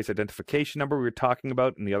interface identification number we were talking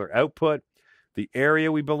about in the other output. The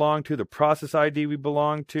area we belong to, the process ID we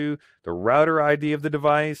belong to, the router ID of the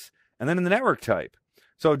device, and then in the network type.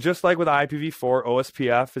 So just like with IPv4,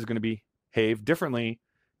 OSPF is going to behave differently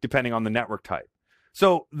depending on the network type.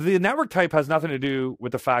 So the network type has nothing to do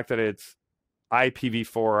with the fact that it's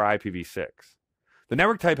IPv4 or IPv6. The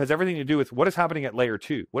network type has everything to do with what is happening at layer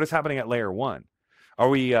 2, what is happening at layer 1. Are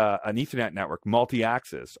we an Ethernet network,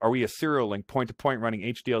 multi-access? Are we a serial link, point-to-point running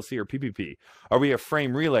HDLC or PPP? Are we a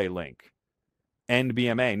frame relay link,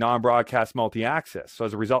 NBMA, non-broadcast multi-access? So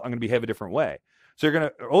as a result, I'm going to behave a different way. So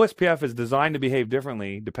OSPF is designed to behave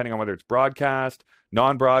differently depending on whether it's broadcast,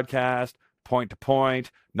 non-broadcast,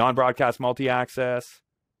 point-to-point, non-broadcast multi-access.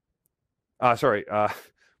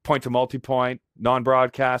 Point-to-multipoint,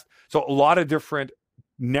 non-broadcast. So a lot of different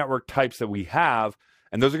network types that we have,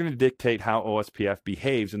 and those are going to dictate how OSPF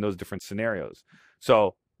behaves in those different scenarios.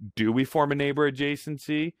 So do we form a neighbor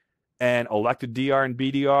adjacency and elect a DR and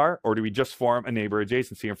BDR, or do we just form a neighbor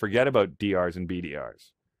adjacency and forget about DRs and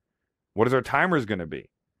BDRs? What is our timers going to be?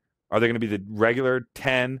 Are they going to be the regular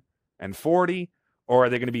 10 and 40, or are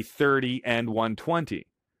they going to be 30 and 120?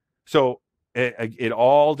 So it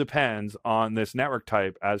all depends on this network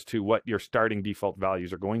type as to what your starting default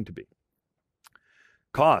values are going to be.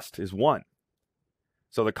 Cost is 1.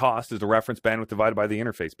 So the cost is the reference bandwidth divided by the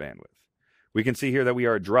interface bandwidth. We can see here that we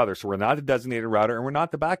are a druther, so we're not a designated router, and we're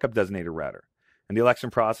not the backup designated router. And the election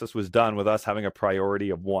process was done with us having a priority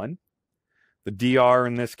of 1. The DR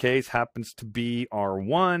in this case happens to be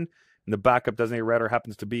R1, and the backup designated router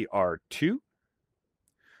happens to be R2.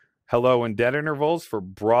 Hello and dead intervals for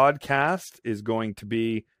broadcast is going to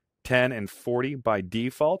be 10 and 40 by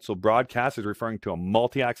default. So broadcast is referring to a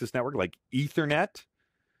multi-access network like Ethernet.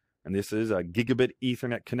 And this is a gigabit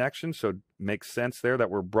Ethernet connection, so it makes sense there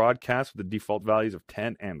that we're broadcast with the default values of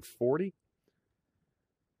 10 and 40.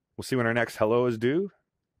 We'll see when our next hello is due.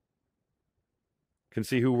 Can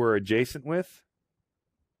see who we're adjacent with.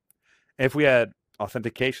 If we had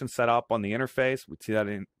authentication set up on the interface, we'd see that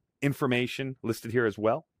in information listed here as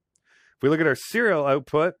well. If we look at our serial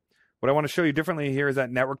output, what I want to show you differently here is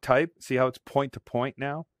that network type. See how it's point-to-point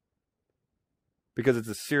now? Because it's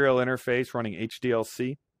a serial interface running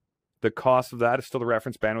HDLC. The cost of that is still the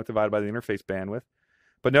reference bandwidth divided by the interface bandwidth.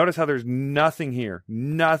 But notice how there's nothing here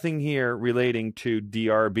relating to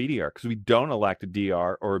DR or BDR, because we don't elect a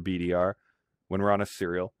DR or a BDR when we're on a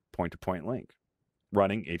serial point-to-point link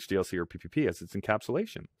running HDLC or PPP as its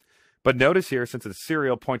encapsulation. But notice here, since it's a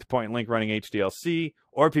serial point-to-point link running HDLC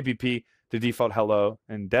or PPP, the default hello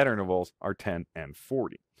and dead intervals are 10 and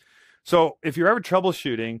 40. So if you're ever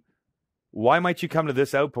troubleshooting, why might you come to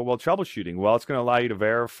this output while troubleshooting? Well, it's going to allow you to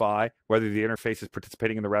verify whether the interface is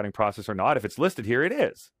participating in the routing process or not. If it's listed here, it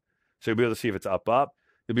is. So you'll be able to see if it's up.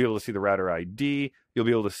 You'll be able to see the router ID. You'll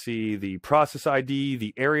be able to see the process ID,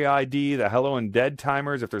 the area ID, the hello and dead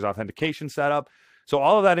timers if there's authentication set up. So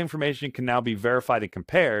all of that information can now be verified and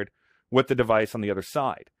compared with the device on the other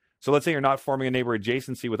side. So let's say you're not forming a neighbor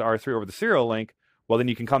adjacency with R3 over the serial link. Well, then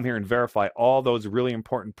you can come here and verify all those really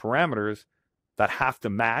important parameters that have to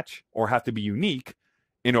match or have to be unique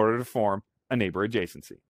in order to form a neighbor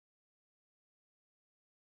adjacency.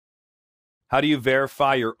 How do you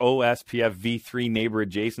verify your OSPFv3 neighbor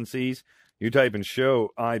adjacencies? You type in show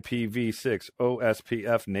IPv6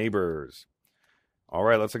 OSPF neighbors. All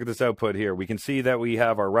right, let's look at this output here. We can see that we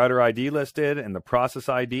have our router ID listed and the process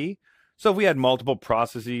ID. So if we had multiple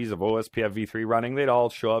processes of OSPFv3 running, they'd all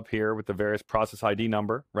show up here with the various process ID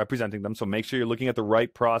number representing them. So make sure you're looking at the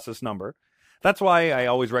right process number. That's why I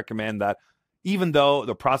always recommend that even though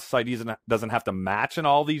the process ID doesn't have to match in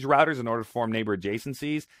all these routers in order to form neighbor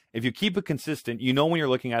adjacencies, if you keep it consistent, you know when you're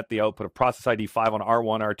looking at the output of process ID 5 on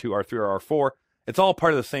R1, R2, R3, or R4, it's all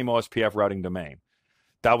part of the same OSPF routing domain.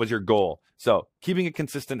 That was your goal. So keeping it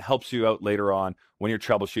consistent helps you out later on when you're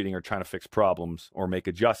troubleshooting or trying to fix problems or make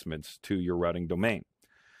adjustments to your routing domain.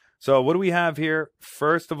 So what do we have here?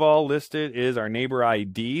 First of all, listed is our neighbor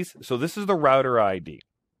IDs. So this is the router ID.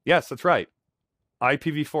 Yes, that's right.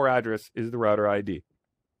 IPv4 address is the router ID.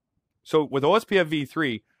 So with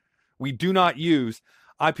OSPFv3, we do not use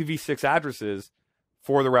IPv6 addresses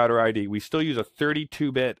for the router ID. We still use a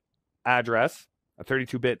 32-bit address, a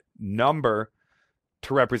 32-bit number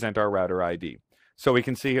to represent our router ID. So we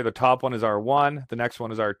can see here the top one is R1, the next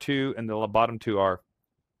one is R2, and the bottom two are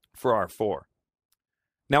for R4.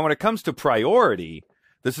 Now when it comes to priority,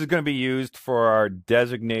 this is going to be used for our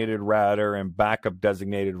designated router and backup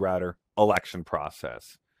designated router election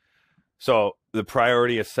process. So the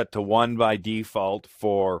priority is set to 1 by default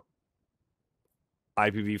for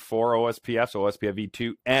IPv4 OSPF, so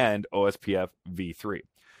OSPFv2 and OSPFv3.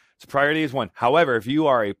 So priority is 1. However, if you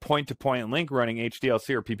are a point-to-point link running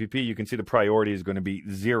HDLC or PPP, you can see the priority is going to be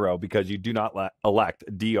 0 because you do not elect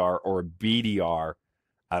DR or BDR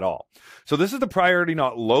at all. So this is the priority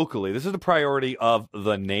not locally. This is the priority of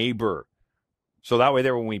the neighbor. So that way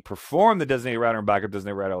there, when we perform the designated router and backup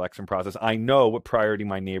designated router election process, I know what priority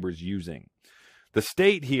my neighbor is using. The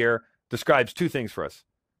state here describes 2 things for us.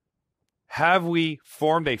 Have we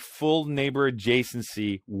formed a full neighbor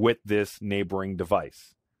adjacency with this neighboring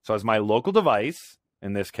device? So as my local device,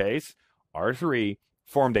 in this case, R3,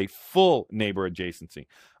 formed a full neighbor adjacency.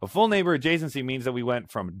 A full neighbor adjacency means that we went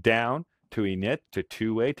from down to init to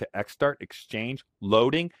two-way to xstart, exchange,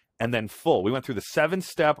 loading, and then full. We went through the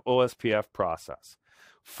 7-step OSPF process.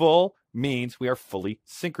 Full means we are fully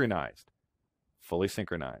synchronized. Fully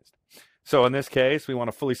synchronized. So in this case, we want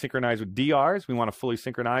to fully synchronize with DRs. We want to fully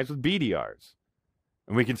synchronize with BDRs.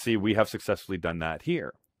 And we can see we have successfully done that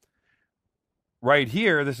here. right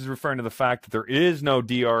here, this is referring to the fact that there is no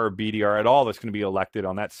DR or BDR at all that's going to be elected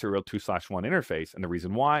on that serial 2/1 interface. And the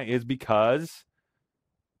reason why is because,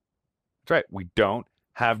 that's right, we don't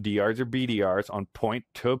have DRs or BDRs on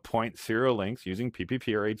point-to-point serial links using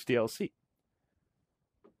PPP or HDLC.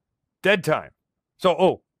 Dead time.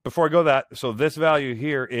 So, before I go that, so this value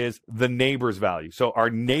here is the neighbor's value. So our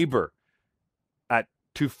neighbor at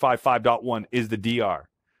 255.1 is the DR.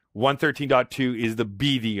 113.2 is the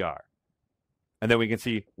BDR. And then we can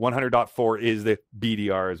see 100.4 is the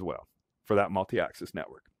BDR as well for that multi-access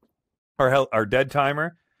network. Our dead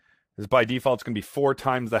timer is by default, it's going to be 4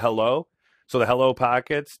 times the hello. So the hello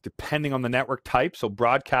packets, depending on the network type, so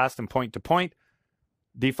broadcast and point-to-point,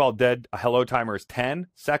 default dead hello timer is 10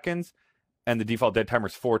 seconds, and the default dead timer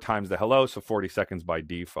is 4 times the hello, so 40 seconds by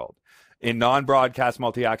default. In non-broadcast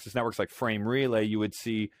multi-access networks like Frame Relay, you would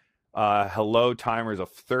see hello timers of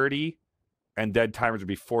 30, and dead timers would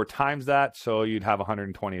be 4 times that, so you'd have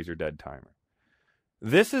 120 as your dead timer.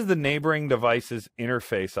 This is the neighboring device's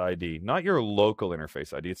interface ID, not your local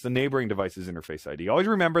interface ID. It's the neighboring device's interface ID. Always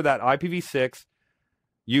remember that IPv6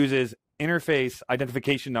 uses interface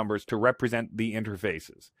identification numbers to represent the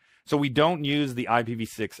interfaces. So we don't use the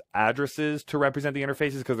IPv6 addresses to represent the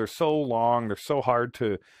interfaces because they're so long, they're so hard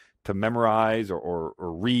to memorize or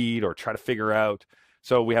read or try to figure out.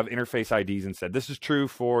 So we have interface IDs instead. This is true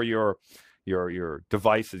for your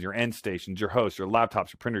devices, your end stations, your hosts, your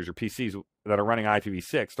laptops, your printers, your PCs that are running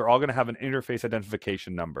IPv6. They're all going to have an interface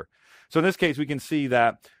identification number. So in this case, we can see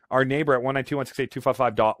that our neighbor at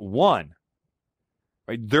 192.168.255.1,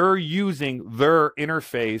 right, they're using their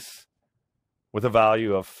interface with a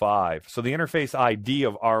value of 5. So the interface ID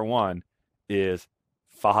of R1 is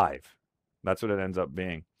 5. That's what it ends up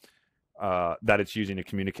being, that it's using to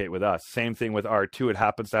communicate with us. Same thing with R2. It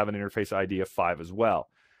happens to have an interface ID of 5 as well.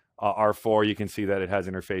 R4, you can see that it has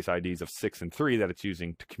interface IDs of 6 and 3 that it's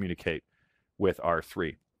using to communicate with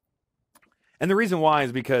R3. And the reason why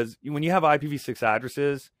is because when you have IPv6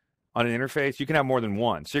 addresses on an interface, you can have more than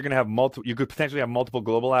one. So you're going to have multiple, you could potentially have multiple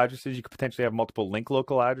global addresses. You could potentially have multiple link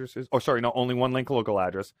local addresses. Or sorry, no, only one link local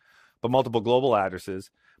address, but multiple global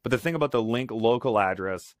addresses. But the thing about the link local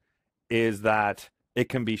address is that it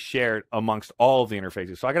can be shared amongst all of the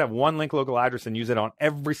interfaces. So I could have one link local address and use it on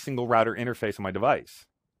every single router interface on my device.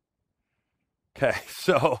 Okay,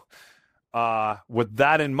 so with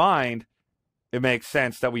that in mind, it makes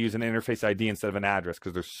sense that we use an interface ID instead of an address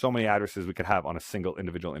because there's so many addresses we could have on a single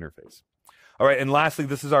individual interface. All right, and lastly,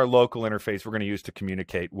 this is our local interface we're going to use to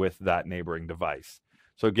communicate with that neighboring device.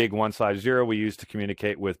 So gig 1/0 we use to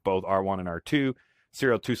communicate with both R1 and R2.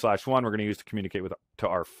 Serial 2/1 we're going to use to communicate to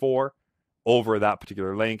R4 over that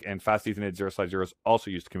particular link, and fast Ethernet 0/0 is also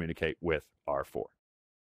used to communicate with R4.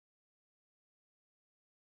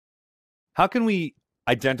 How can we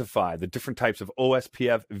identify the different types of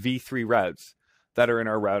OSPFv3 routes that are in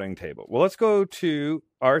our routing table? Well, let's go to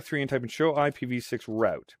R3 and type in show IPv6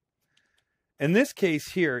 route. In this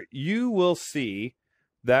case here, you will see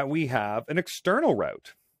that we have an external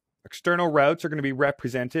route. External routes are going to be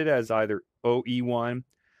represented as either OE1,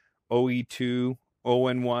 OE2,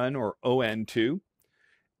 ON1, or ON2.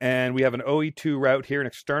 And we have an OE2 route here, an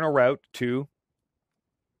external route to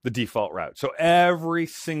the default route. So every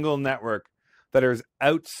single network that is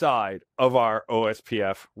outside of our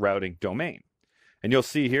OSPF routing domain. And you'll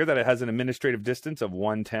see here that it has an administrative distance of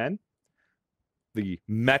 110. The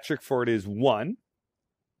metric for it is 1.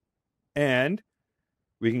 And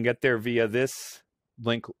we can get there via this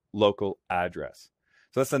link local address.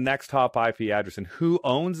 So that's the next hop IP address. And who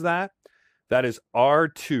owns that? That is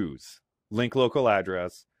R2's link local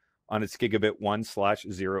address on its gigabit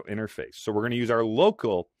 1/0 interface. So we're going to use our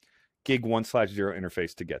local gig 1/0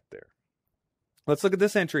 interface to get there. Let's look at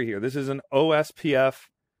this entry here. This is an OSPF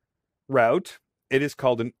route. It is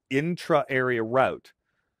called an intra-area route.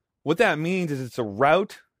 What that means is it's a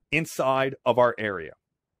route inside of our area.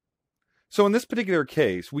 So in this particular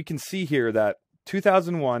case, we can see here that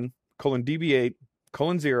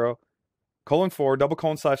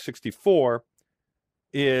 2001:DB8:0:4:/64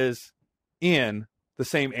 is in the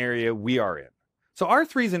same area we are in. So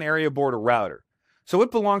R3 is an area border router. So it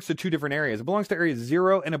belongs to 2 different areas. It belongs to area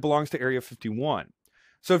 0 and it belongs to area 51.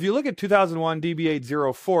 So if you look at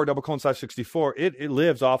 2001:DB8:04:/64, it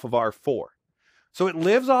lives off of R4. So it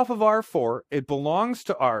lives off of R4, it belongs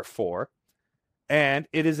to R4, and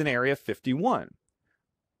it is in area 51.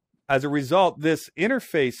 As a result, this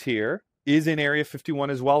interface here is in area 51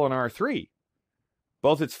 as well on R3,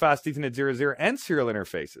 both its fast Ethernet 00 and serial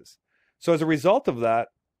interfaces. So as a result of that,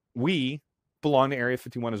 we belong to area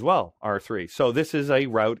 51 as well, R3. So this is a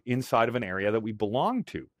route inside of an area that we belong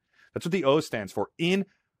to. That's what the O stands for,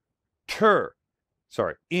 inter.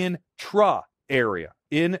 Intra-area.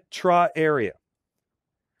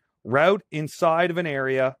 Route inside of an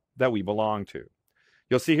area that we belong to.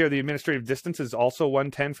 You'll see here the administrative distance is also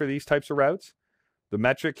 110 for these types of routes. The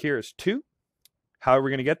metric here is 2. How are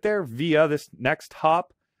we going to get there? Via this next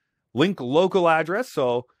hop, link local address.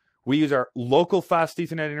 So we use our local fast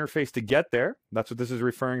Ethernet interface to get there. That's what this is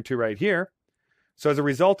referring to right here. So as a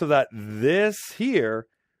result of that, this here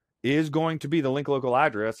is going to be the link local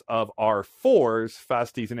address of R4's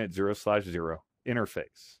fast Ethernet 0/0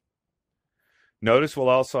 interface. Notice we'll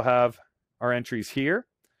also have our entries here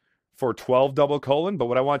for 12 double colon, but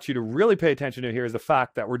what I want you to really pay attention to here is the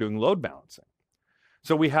fact that we're doing load balancing.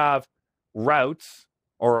 So we have routes,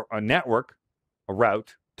 or a network, a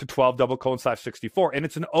route to 12 double colon /64, and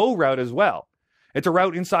it's an O route as well. It's a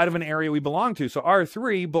route inside of an area we belong to. So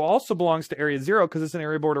R3 also belongs to area 0 because it's an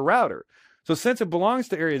area border router. So since it belongs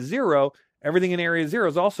to area 0, everything in area 0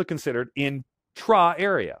 is also considered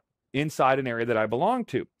intra-area, inside an area that I belong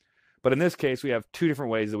to. But in this case, we have 2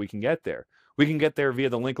 different ways that we can get there. We can get there via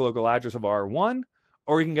the link local address of R1,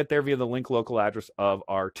 or we can get there via the link local address of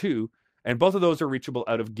R2. And both of those are reachable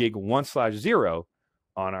out of gig 1/0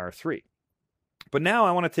 on R3. But now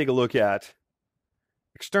I want to take a look at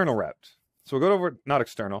external route. So we'll go over, not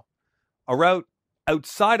external, a route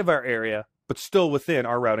outside of our area, but still within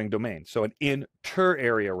our routing domain. So an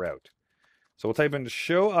inter-area route. So we'll type in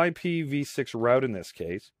show IPv6 route in this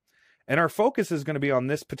case. And our focus is going to be on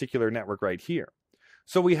this particular network right here.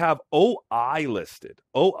 So we have OI listed,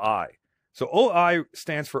 OI. So OI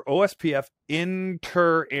stands for OSPF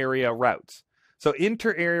inter-area routes. So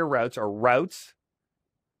inter-area routes are routes,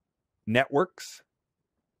 networks,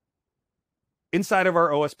 inside of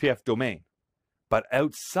our OSPF domain, but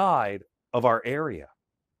outside of our area.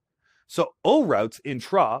 So O routes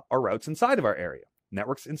intra are routes inside of our area,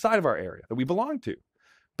 networks inside of our area that we belong to.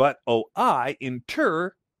 But OI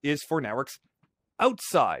inter is for networks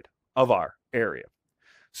outside of our area.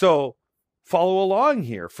 So follow along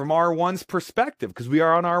here from R1's perspective, because we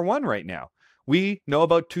are on R1 right now. We know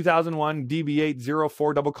about 2001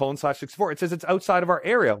 DB804 double colon /64. It says it's outside of our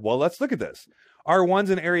area. Well, let's look at this. R1's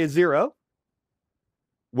in area 0.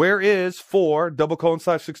 Where is 4 double colon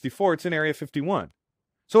 /64? It's in area 51.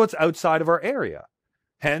 So it's outside of our area.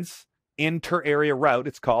 Hence, inter-area route,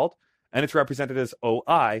 it's called, and it's represented as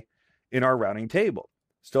OI in our routing table.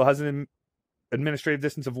 Still has an administrative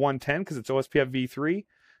distance of 110 because it's OSPFv3.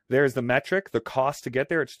 There's the metric, the cost to get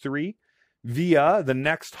there, it's 3. Via the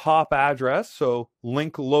next hop address, so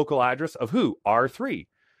link local address of who? R3.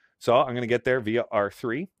 So I'm going to get there via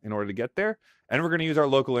R3 in order to get there. And we're going to use our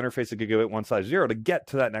local interface at gigabit 1/0 to get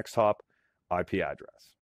to that next hop IP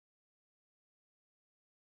address.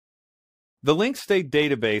 The link state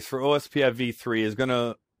database for OSPFv3 is going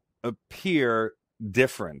to appear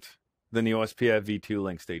different than the OSPFv2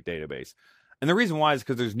 link state database. And the reason why is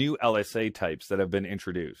because there's new LSA types that have been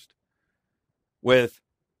introduced. With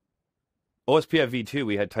OSPFv2,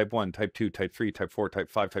 we had type 1, type 2, type 3, type 4, type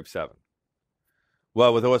 5, type 7.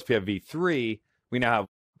 Well, with OSPFv3, we now have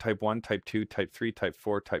type 1, type 2, type 3, type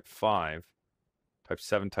 4, type 5, type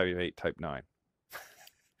 7, type 8, type 9.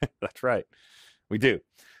 That's right. We do.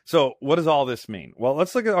 So what does all this mean? Well,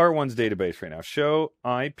 let's look at R1's database right now. Show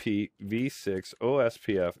IPv6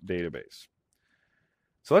 OSPF database.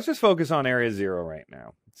 So let's just focus on area 0 right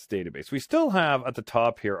now. It's database. We still have at the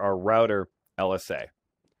top here our router LSA,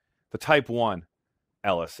 the type 1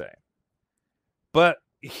 LSA. But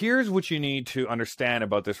here's what you need to understand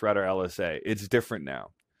about this router LSA. It's different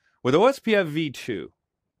now. With OSPFv2,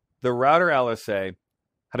 the router LSA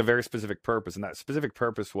had a very specific purpose, and that specific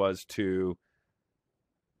purpose was to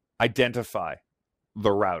identify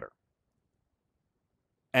the router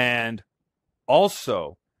and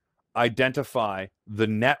also identify the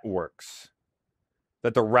networks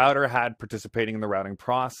that the router had participating in the routing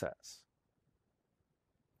process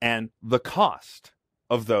and the cost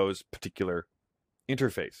of those particular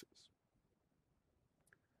interfaces.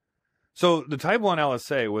 So the Type 1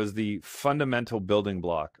 LSA was the fundamental building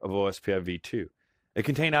block of OSPFv2. It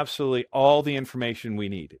contained absolutely all the information we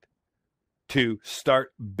needed to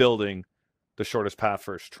start building the shortest path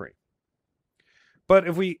first tree. But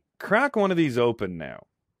if we crack one of these open now,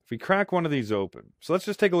 so let's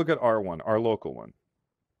just take a look at R1, our local one.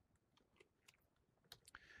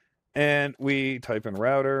 And we type in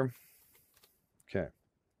router. Okay.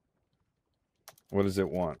 What does it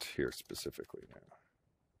want here specifically now?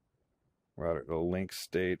 Router, the link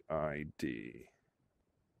state ID.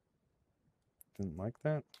 Didn't like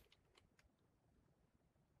that.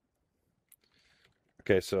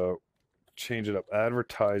 Okay, so change it up.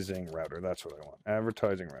 Advertising router. That's what I want.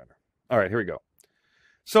 Advertising router. All right, here we go.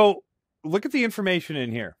 So look at the information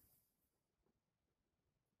in here.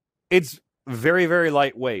 It's very, very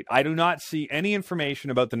lightweight. I do not see any information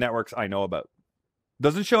about the networks I know about.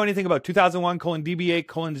 Doesn't show anything about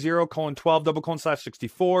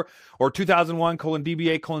 2001:DB8:0:12:/64 or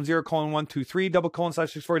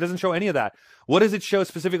 2001:DB8:0:123:/64. It doesn't show any of that. What does it show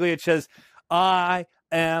specifically? It says, I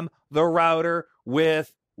am the router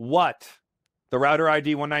with what? The router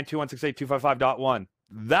ID 192.168.255.1.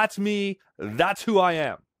 That's me. That's who I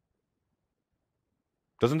am.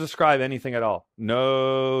 Doesn't describe anything at all.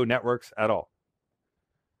 No networks at all.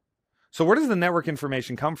 So where does the network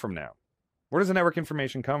information come from now? Where does the network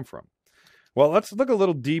information come from? Well, let's look a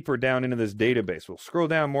little deeper down into this database. We'll scroll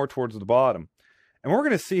down more towards the bottom. And what we're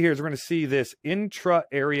going to see here is we're going to see this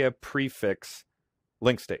intra-area prefix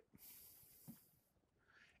link state.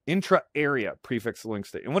 Intra-area prefix link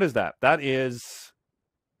state. And what is that? That is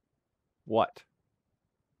what?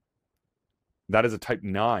 That is a type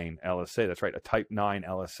 9 LSA. That's right, a type 9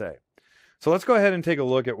 LSA. So let's go ahead and take a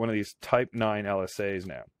look at one of these type 9 LSAs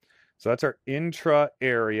now. So that's our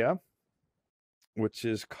intra-area, which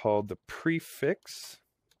is called the prefix.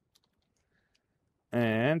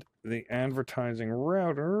 And the advertising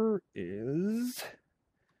router is,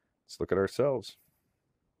 let's look at ourselves.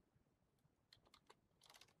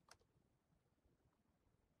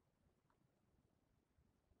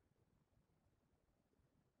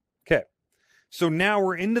 Okay, so now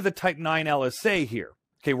we're into the type 9 LSA here.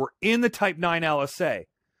 Okay, we're in the type 9 LSA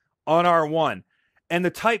on R1. And the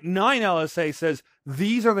type 9 LSA says,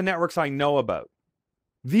 these are the networks I know about.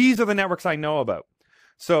 These are the networks I know about.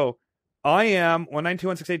 So I am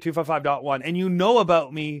 192.168.255.1, and you know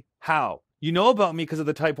about me how? You know about me because of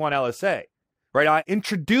the type 1 LSA, right? I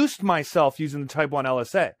introduced myself using the type 1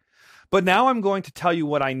 LSA. But now I'm going to tell you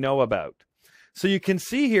what I know about. So you can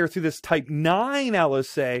see here through this type 9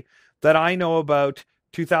 LSA that I know about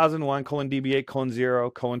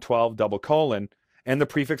 2001:DB8:0:12:, and the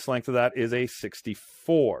prefix length of that is a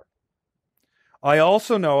 64. I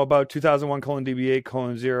also know about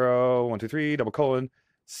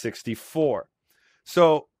 2001:DB8:0:123:64.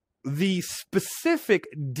 So the specific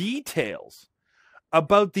details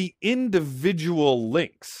about the individual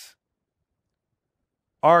links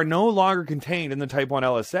are no longer contained in the type 1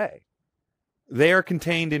 LSA. They are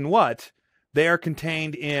contained in what? They are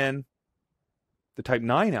contained in the type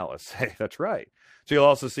 9 LSA. That's right. So you'll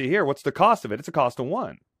also see here, what's the cost of it? It's a cost of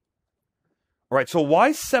 1. All right, so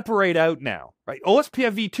why separate out now? Right,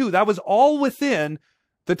 OSPFv2, that was all within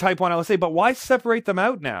the type 1 LSA, but why separate them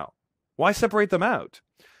out now? Why separate them out?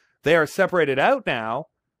 They are separated out now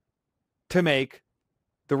to make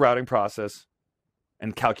the routing process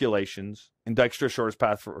and calculations and Dijkstra's shortest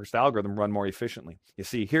path first algorithm run more efficiently. You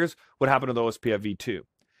see, here's what happened with OSPFv2.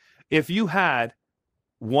 If you had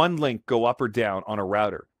one link go up or down on a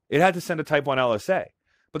router, it had to send a type 1 LSA.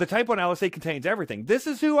 But the type 1 LSA contains everything. This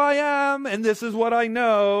is who I am, and this is what I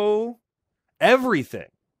know. Everything.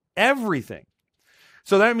 Everything.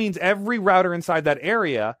 So that means every router inside that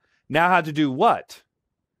area now had to do what?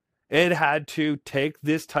 It had to take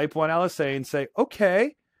this type 1 LSA and say,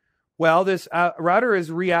 okay, well, this router is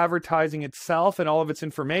re-advertising itself and all of its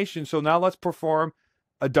information, so now let's perform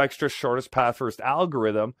a Dijkstra's shortest path first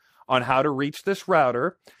algorithm on how to reach this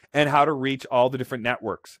router and how to reach all the different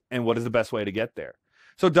networks and what is the best way to get there.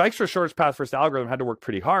 So Dijkstra's shortest path first algorithm had to work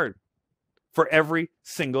pretty hard for every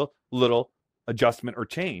single little adjustment or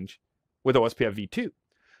change with OSPFv2.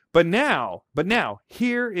 But now,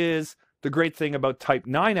 here is the great thing about type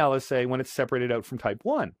 9 LSA when it's separated out from type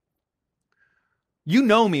 1. You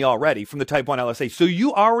know me already from the type 1 LSA, so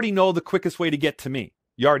you already know the quickest way to get to me.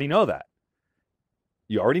 You already know that.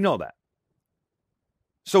 You already know that.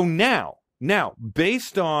 So now,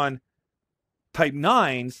 based on type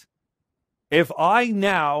 9s, if I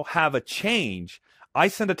now have a change, I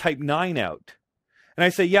send a type 9 out. And I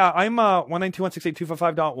say, yeah, I'm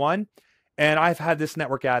 192.168.255.1, and I've had this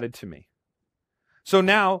network added to me. So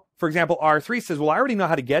now, for example, R3 says, well, I already know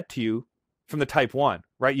how to get to you from the type 1,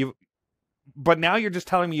 right? But now you're just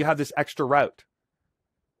telling me you have this extra route,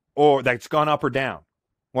 or that's gone up or down,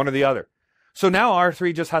 one or the other. So now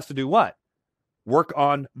R3 just has to do what? Work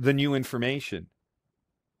on the new information,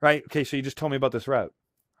 right? Okay, so you just told me about this route.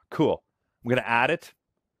 Cool. I'm going to add it.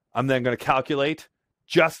 I'm then going to calculate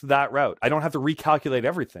just that route. I don't have to recalculate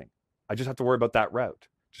everything. I just have to worry about that route.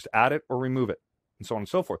 Just add it or remove it, and so on and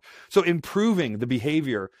so forth. So improving the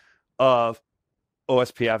behavior of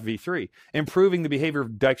OSPFv3, improving the behavior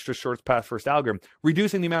of Dijkstra's shortest path first algorithm,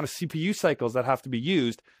 reducing the amount of CPU cycles that have to be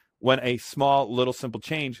used when a small little simple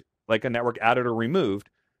change like a network added or removed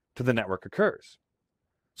to the network occurs.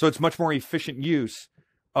 So it's much more efficient use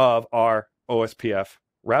of our OSPF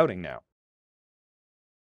routing now.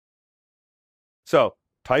 So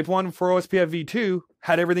type 1 for OSPFv2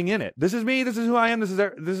 had everything in it. This is me. This is who I am. This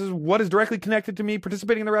is what is directly connected to me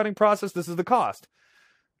participating in the routing process. This is the cost.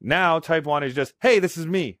 Now type 1 is just, hey, this is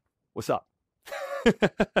me. What's up?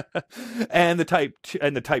 and the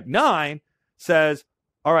type 9 says,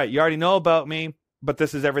 all right, you already know about me, but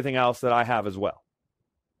this is everything else that I have as well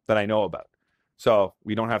that I know about. So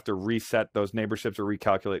we don't have to reset those neighborships or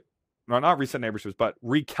recalculate. No, not reset neighborships, but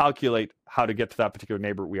recalculate how to get to that particular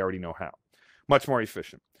neighbor. We already know how. Much more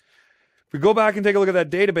efficient. If we go back and take a look at that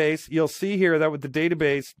database, you'll see here that with the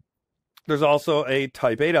database, there's also a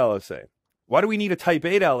type 8 LSA. Why do we need a type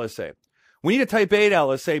 8 LSA? We need a type 8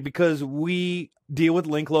 LSA because we deal with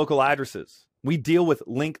link local addresses. We deal with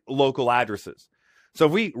link local addresses. So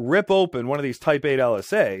if we rip open one of these type 8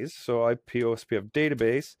 LSAs, so IP OSPF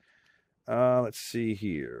database, let's see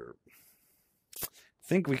here. I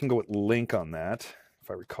think we can go with link on that, if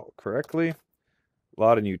I recall correctly. A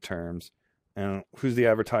lot of new terms. And who's the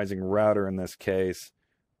advertising router in this case?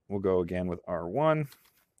 We'll go again with R1.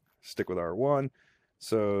 Stick with R1.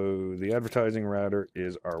 So the advertising router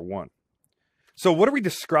is R1. So what are we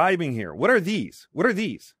describing here? What are these? What are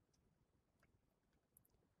these?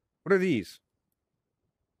 What are these?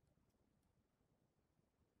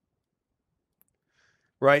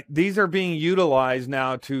 Right? These are being utilized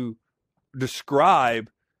now to describe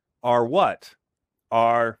our what?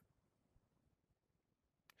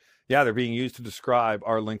 They're being used to describe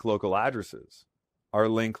our link local addresses. Our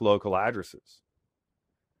link local addresses.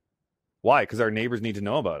 Why? Because our neighbors need to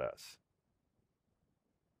know about us.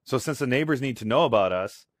 So since the neighbors need to know about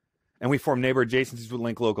us, and we form neighbor adjacencies with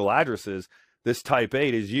link local addresses, this type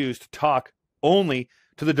 8 is used to talk only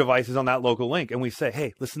to the devices on that local link. And we say,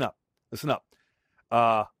 hey, listen up. Listen up.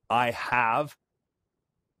 I have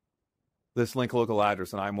this link local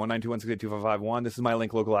address, and I'm 192.168.2.5.1. This is my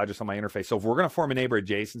link local address on my interface. So if we're going to form a neighbor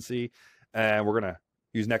adjacency, and we're going to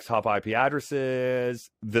use next hop IP addresses,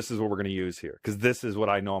 this is what we're going to use here, because this is what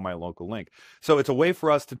I know on my local link. So it's a way for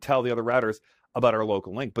us to tell the other routers about our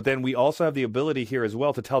local link. But then we also have the ability here as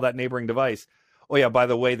well to tell that neighboring device, oh yeah, by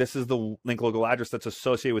the way, this is the link local address that's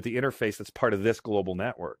associated with the interface that's part of this global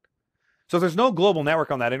network. So if there's no global network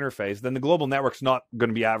on that interface, then the global network's not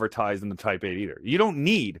going to be advertised in the type 8 either. You don't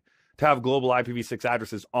need to have global IPv6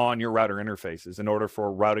 addresses on your router interfaces in order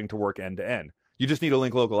for routing to work end to end. You just need a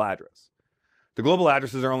link local address. The global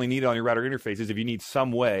addresses are only needed on your router interfaces if you need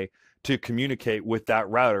some way to communicate with that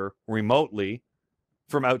router remotely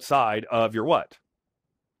from outside of your what?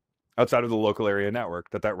 Outside of the local area network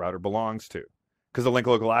that that router belongs to. Because the link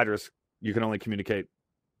local address, you can only communicate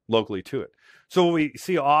locally to it. So what we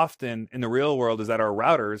see often in the real world is that our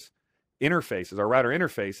router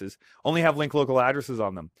interfaces only have link local addresses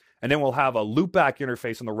on them. And then we'll have a loopback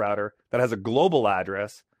interface on the router that has a global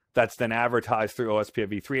address that's then advertised through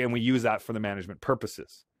OSPFv3, and we use that for the management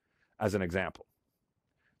purposes, as an example.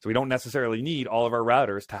 So we don't necessarily need all of our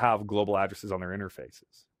routers to have global addresses on their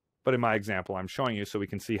interfaces. But in my example, I'm showing you so we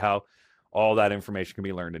can see how all that information can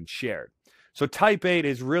be learned and shared. So type 8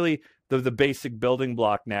 is really the basic building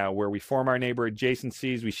block now, where we form our neighbor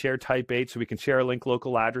adjacencies, we share type 8 so we can share link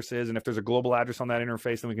local addresses, and if there's a global address on that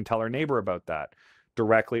interface, then we can tell our neighbor about that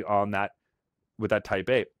directly on that with that type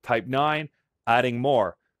 8. Type 9, adding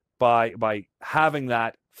more by having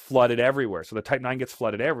that flooded everywhere. So the type 9 gets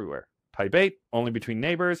flooded everywhere. Type 8, only between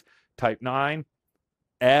neighbors. Type 9,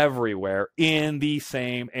 everywhere in the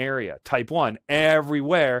same area. Type 1,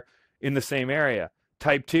 everywhere in the same area.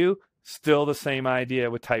 Type 2, still the same idea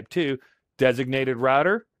with type 2. Designated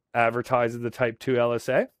router advertises the type 2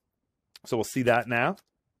 LSA. So we'll see that now.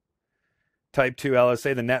 Type 2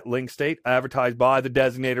 LSA, the net link state, advertised by the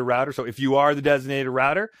designated router. So if you are the designated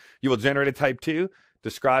router, you will generate a type 2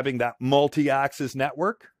 describing that multi-axis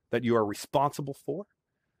network that you are responsible for.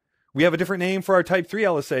 We have a different name for our type 3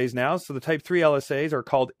 LSAs now. So the type 3 LSAs are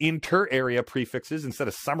called inter-area prefixes instead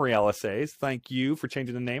of summary LSAs. Thank you for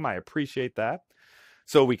changing the name. I appreciate that.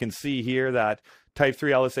 So we can see here that type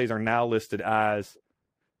 3 LSAs are now listed as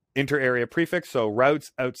inter-area prefix, so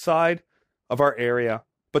routes outside of our area,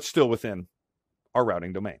 but still within our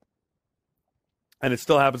routing domain. And it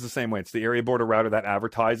still happens the same way. It's the area border router that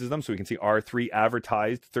advertises them. So we can see R3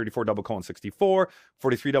 advertised 34:64,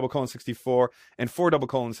 43:64, and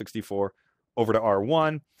 4:64 over to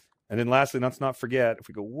R1. And then lastly, let's not forget, if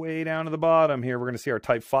we go way down to the bottom here, we're going to see our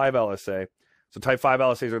type 5 LSA. So type 5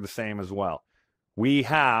 LSAs are the same as well. We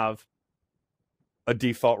have a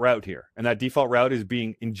default route here. And that default route is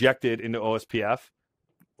being injected into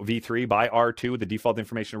OSPFv3 by R2 with the default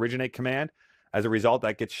information originate command. As a result,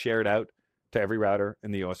 that gets shared out to every router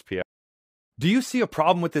in the OSPF. Do you see a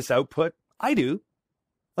problem with this output? I do.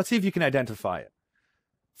 Let's see if you can identify it.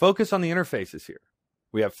 Focus on the interfaces here.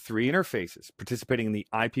 We have 3 interfaces participating in the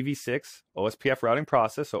IPv6 OSPF routing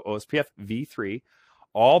process, so OSPFv3,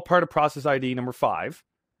 all part of process ID number 5.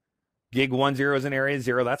 Gig 10 is in area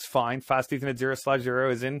 0, that's fine. Fast Ethernet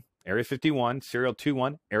 0/0 is in area 51. Serial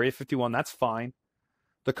 21, area 51, that's fine.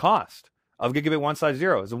 The cost of gigabit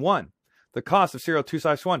 1/0 is 1. The cost of serial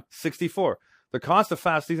 2/1, 64. The cost of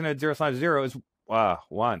fast Ethernet 0/0 is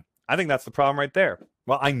 1. I think that's the problem right there.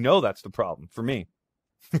 Well, I know that's the problem for me.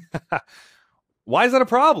 Why is that a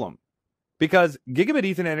problem? Because gigabit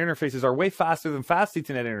Ethernet interfaces are way faster than fast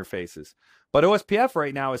Ethernet interfaces. But OSPF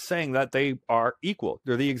right now is saying that they are equal.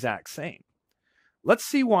 They're the exact same. Let's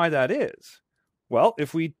see why that is. Well,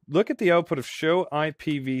 if we look at the output of show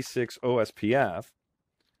IPv6 OSPF,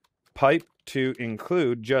 pipe to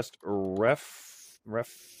include just reference,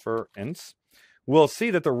 we'll see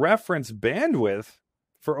that the reference bandwidth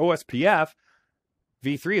for OSPF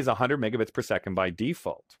v3 is 100 megabits per second by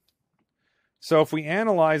default. So if we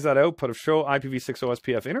analyze that output of show IPv6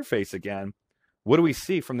 OSPF interface again, what do we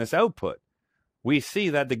see from this output? We see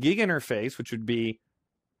that the gig interface, which would be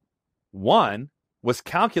 1, was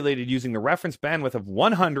calculated using the reference bandwidth of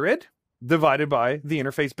 100 divided by the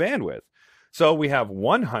interface bandwidth. So we have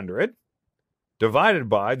 100 divided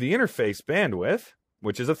by the interface bandwidth,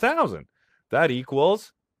 which is 1,000. That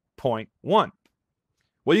equals 0.1.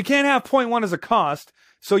 Well, you can't have 0.1 as a cost,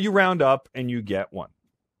 so you round up and you get 1.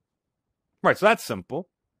 Right, so that's simple.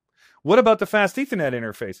 What about the fast Ethernet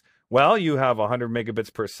interface? Well, you have 100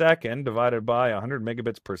 megabits per second divided by 100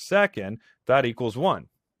 megabits per second. That equals 1.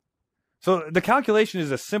 So the calculation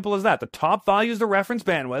is as simple as that. The top value is the reference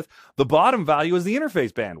bandwidth. The bottom value is the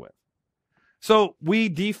interface bandwidth. So we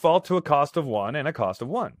default to a cost of 1 and a cost of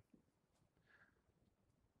 1.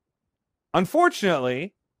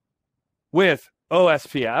 Unfortunately, with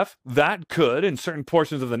OSPF, that could, in certain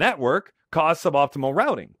portions of the network, cause suboptimal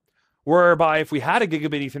routing. Whereby if we had a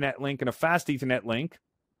gigabit Ethernet link and a fast Ethernet link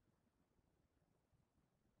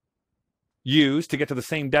used to get to the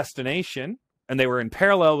same destination, and they were in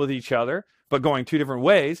parallel with each other, but going 2 different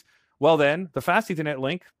ways, well then, the fast Ethernet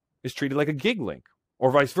link is treated like a gig link, or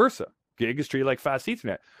vice versa. Gig is treated like fast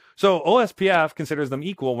Ethernet. So OSPF considers them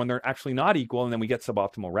equal when they're actually not equal, and then we get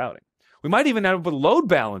suboptimal routing. We might even end up with load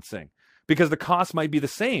balancing, because the cost might be the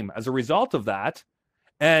same as a result of that.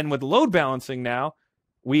 And with load balancing now,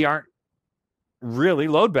 we aren't really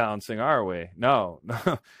load balancing, are we? No,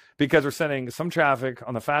 because we're sending some traffic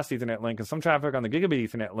on the fast Ethernet link and some traffic on the gigabit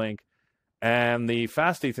Ethernet link, and the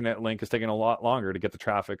fast Ethernet link is taking a lot longer to get the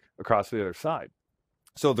traffic across to the other side.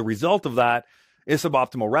 So the result of that is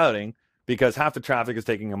suboptimal routing, because half the traffic is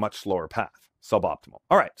taking a much slower path. Suboptimal.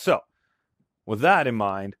 All right, so with that in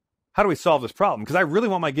mind, how do we solve this problem? Because I really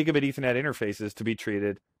want my gigabit Ethernet interfaces to be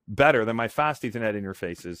treated better than my fast Ethernet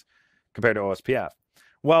interfaces compared to OSPF.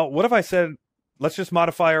 Well, what if I said, let's just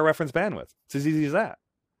modify our reference bandwidth? It's as easy as that.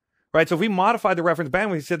 Right, so if we modify the reference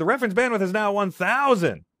bandwidth, you said the reference bandwidth is now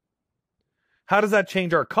 1,000. How does that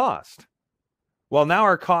change our cost? Well, now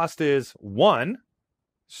our cost is 1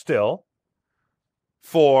 still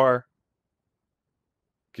for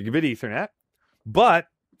gigabit Ethernet, but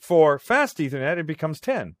for fast Ethernet, it becomes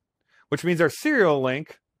 10, which means our serial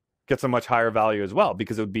link gets a much higher value as well,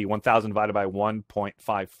 because it would be 1,000 divided by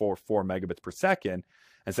 1.544 megabits per second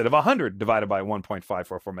instead of 100 divided by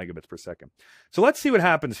 1.544 megabits per second. So let's see what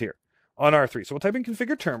happens here on R3. So we'll type in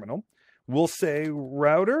configure terminal. We'll say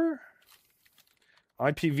router,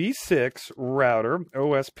 IPv6 router,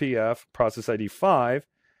 OSPF, process ID 5,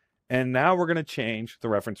 and now we're going to change the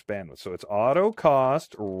reference bandwidth. So it's auto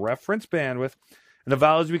cost reference bandwidth, and the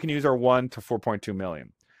values we can use are 1 to 4.2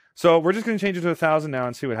 million. So we're just going to change it to 1,000 now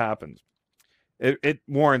and see what happens. It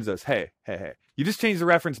warns us, hey, you just changed the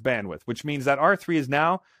reference bandwidth, which means that R3 is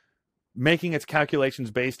now making its calculations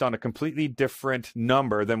based on a completely different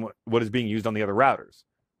number than what is being used on the other routers.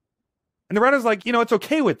 And the router's like, it's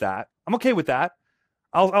okay with that. I'm okay with that.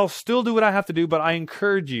 I'll still do what I have to do, but I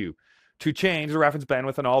encourage you to change the reference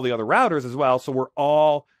bandwidth on all the other routers as well, so we're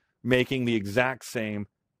all making the exact same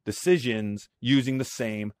decisions using the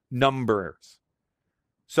same numbers.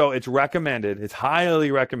 So it's recommended, it's highly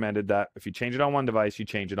recommended that if you change it on one device, you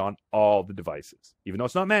change it on all the devices. Even though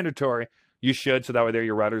it's not mandatory, you should, so that way there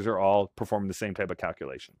your routers are all performing the same type of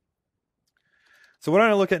calculation. So what I'm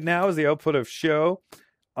going to look at now is the output of show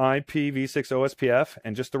IPv6 OSPF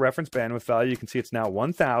and just the reference bandwidth value. You can see it's now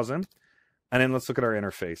 1,000. And then let's look at our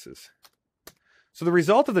interfaces. So the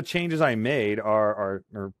result of the changes I made are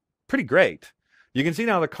pretty great. You can see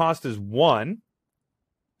now the cost is 1,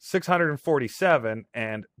 647,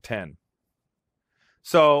 and 10.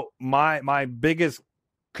 So my biggest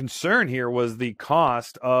concern here was the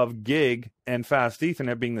cost of gig and fast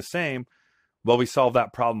Ethernet being the same. Well, we solved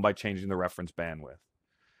that problem by changing the reference bandwidth.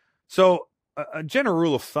 So a general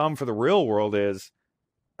rule of thumb for the real world is,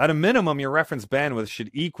 at a minimum, your reference bandwidth should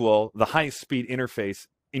equal the highest speed interface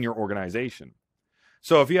in your organization.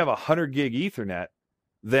 So if you have 100 gig Ethernet,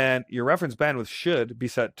 then your reference bandwidth should be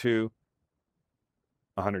set to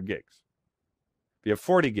 100 gigs. If you have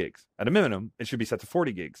 40 gigs, at a minimum, it should be set to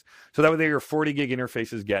 40 gigs. So that way your 40 gig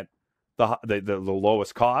interfaces get the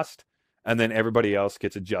lowest cost, and then everybody else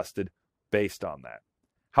gets adjusted based on that.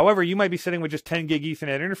 However, you might be sitting with just 10 gig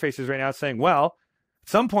Ethernet interfaces right now saying, well, at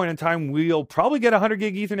some point in time, we'll probably get 100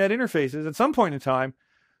 gig Ethernet interfaces at some point in time.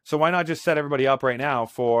 So why not just set everybody up right now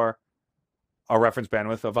for a reference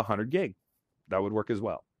bandwidth of 100 gig? That would work as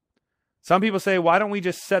well. Some people say, why don't we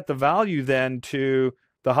just set the value then to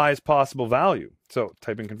the highest possible value? So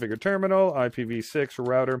type in configure terminal, IPv6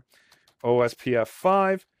 router,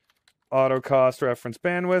 OSPF5, auto cost reference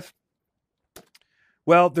bandwidth.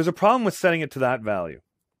 Well, there's a problem with setting it to that value.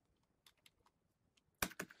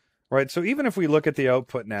 Right, so even if we look at the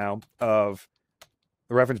output now of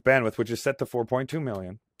the reference bandwidth, which is set to 4.2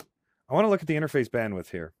 million, I want to look at the interface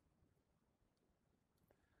bandwidth here.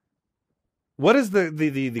 What is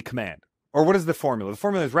the command? Or what is the formula? The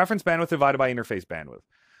formula is reference bandwidth divided by interface bandwidth.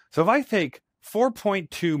 So if I take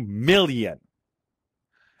 4.2 million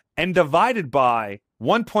and divided by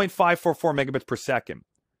 1.544 megabits per second,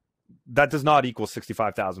 that does not equal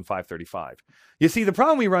 65,535. You see, the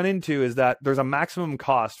problem we run into is that there's a maximum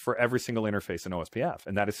cost for every single interface in OSPF,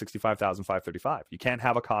 and that is 65,535. You can't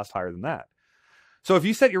have a cost higher than that. So if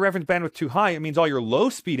you set your reference bandwidth too high, it means all your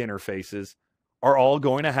low-speed interfaces are all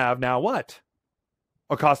going to have now what?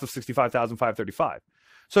 A cost of 65,535.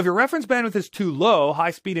 So if your reference bandwidth is too low,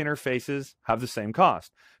 high-speed interfaces have the same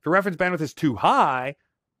cost. If your reference bandwidth is too high,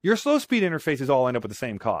 your slow-speed interfaces all end up with the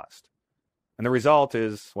same cost. And the result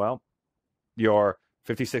is, well, your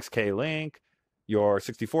 56K link, your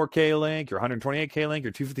 64K link, your 128K link,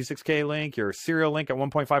 your 256K link, your serial link at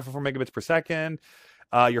 1.544 megabits per second,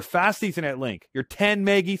 your fast Ethernet link, your 10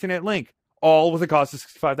 meg Ethernet link, all with a cost of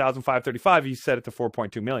 65,535. You set it to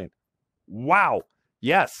 4.2 million. Wow.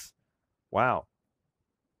 Yes. Wow.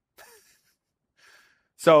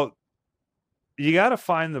 So you got to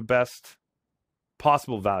find the best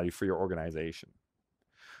possible value for your organization.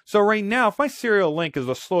 So right now, if my serial link is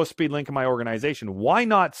the slowest speed link in my organization, why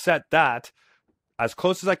not set that as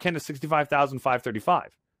close as I can to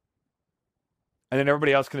 65,535? And then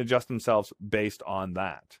everybody else can adjust themselves based on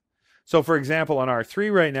that. So for example, on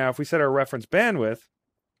R3 right now, if we set our reference bandwidth,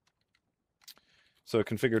 so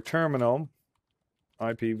configure terminal,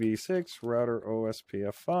 IPv6, router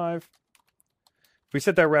OSPF5. If we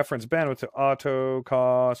set that reference bandwidth to auto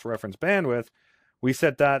cost reference bandwidth, we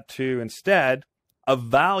set that to instead a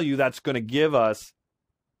value that's going to give us,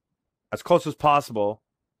 as close as possible,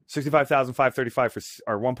 65,535 for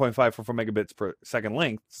our 1.544 megabits per second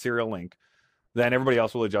link, serial link. Then everybody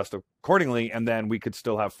else will adjust accordingly, and then we could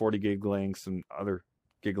still have 40 gig links and other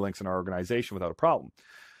gig links in our organization without a problem.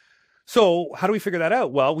 So how do we figure that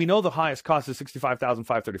out? Well, we know the highest cost is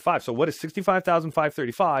 65,535. So what is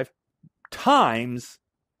 65,535 times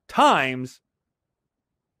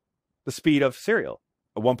the speed of serial?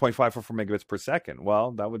 1.544 megabits per second.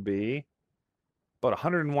 Well, that would be about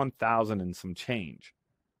 101,000 and some change.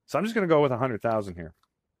 So I'm just going to go with 100,000 here.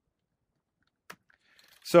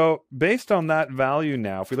 So based on that value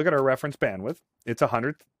now, if we look at our reference bandwidth, it's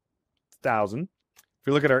 100,000. If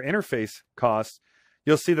we look at our interface costs,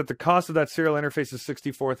 you'll see that the cost of that serial interface is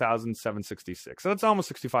 64,766. So that's almost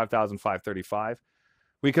 65,535.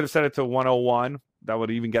 We could have set it to 101. That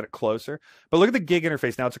would even get it closer. But look at the gig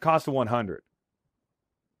interface now. It's a cost of 100.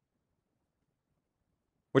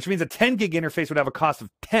 Which means a 10 gig interface would have a cost of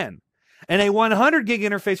 10. And a 100 gig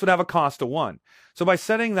interface would have a cost of 1. So by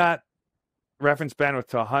setting that reference bandwidth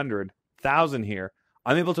to 100,000 here,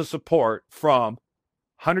 I'm able to support from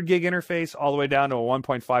 100 gig interface all the way down to a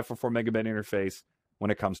 1.544 megabit interface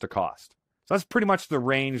when it comes to cost. So that's pretty much the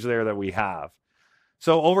range there that we have.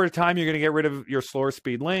 So over time, you're going to get rid of your slower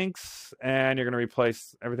speed links, and you're going to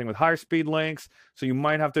replace everything with higher speed links. So you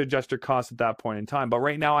might have to adjust your costs at that point in time. But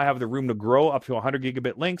right now, I have the room to grow up to 100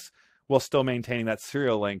 gigabit links while still maintaining that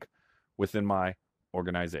serial link within my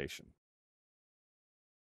organization.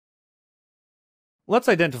 Let's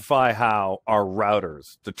identify how our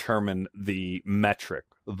routers determine the metric,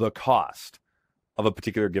 the cost of a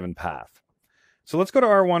particular given path. So let's go to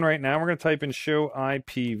R1 right now. We're going to type in show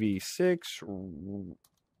IPv6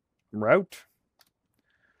 route.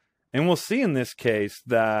 And we'll see in this case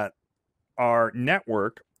that our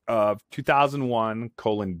network of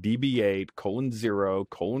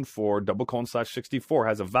 2001:DB8:0:4:/64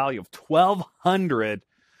 has a value of 1200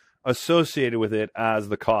 associated with it as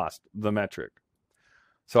the cost, the metric.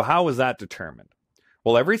 So how was that determined?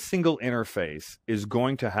 Well, every single interface is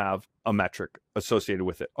going to have a metric associated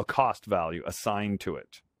with it, a cost value assigned to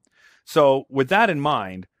it. So with that in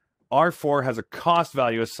mind, R4 has a cost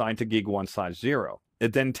value assigned to gig 1/0.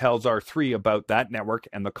 It then tells R3 about that network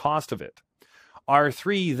and the cost of it.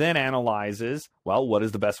 R3 then analyzes, well, what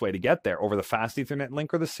is the best way to get there, over the fast Ethernet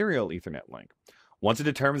link or the serial Ethernet link? Once it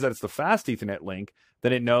determines that it's the fast Ethernet link,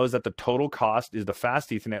 then it knows that the total cost is the fast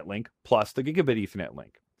Ethernet link plus the gigabit Ethernet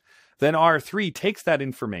link. Then R3 takes that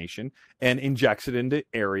information and injects it into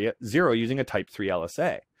area 0 using a type 3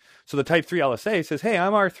 LSA. So the type 3 LSA says, hey,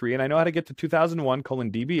 I'm R3 and I know how to get to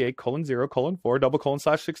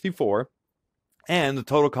 2001:DB8:0:4:/64, and the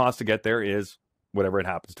total cost to get there is whatever it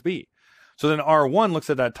happens to be. So then R1 looks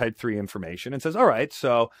at that type 3 information and says, all right,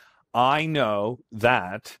 so I know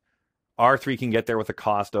that R3 can get there with a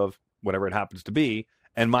cost of whatever it happens to be,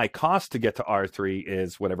 and my cost to get to R3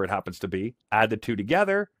 is whatever it happens to be. Add the two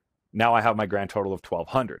together. Now I have my grand total of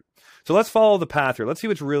 1200. So let's follow the path here. Let's see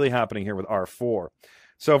what's really happening here with R4.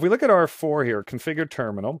 So if we look at R4 here, configure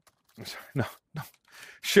terminal,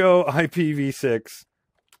 show IPv6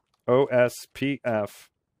 OSPF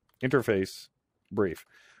interface brief.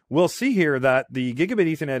 We'll see here that the gigabit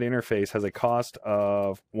Ethernet interface has a cost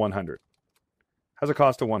of 100.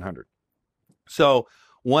 So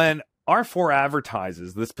when R4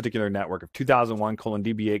 advertises this particular network of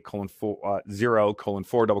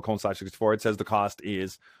 2001:DB8:0:4:/64, it says the cost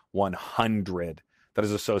is 100 that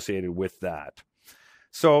is associated with that.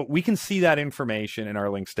 So we can see that information in our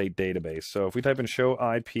link state database. So if we type in show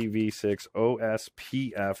IPv6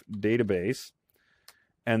 OSPF database,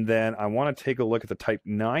 and then I want to take a look at the type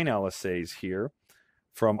 9 LSAs here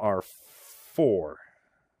from R4.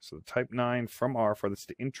 So the type 9 from R4, that's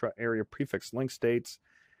the intra-area prefix link states.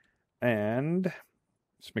 And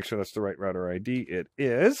just make sure that's the right router ID. It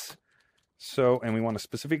is. So, and we want to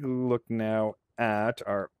specifically look now at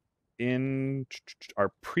our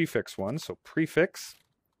prefix one. So prefix.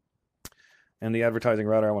 And the advertising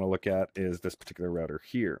router I want to look at is this particular router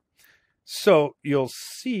here. So you'll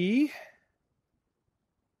see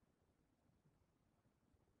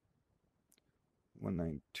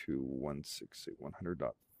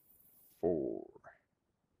 192.168.100.4.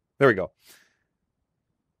 There we go.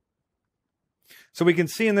 So we can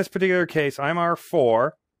see in this particular case, I'm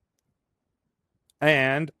R4,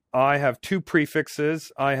 and I have two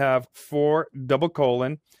prefixes. I have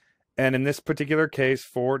 4::, and in this particular case,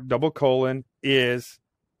 4::, is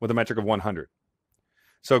with a metric of 100.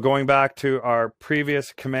 So going back to our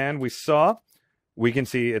previous command we saw, we can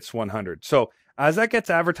see it's 100. So as that gets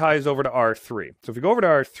advertised over to R3, so if we go over to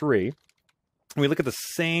R3, we look at the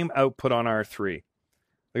same output on R3.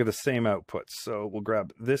 Look at the same output. So we'll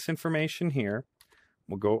grab this information here.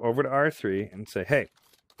 We'll go over to R3 and say, hey,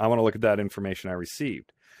 I want to look at that information I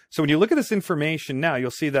received. So when you look at this information now,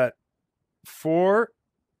 you'll see that 4::,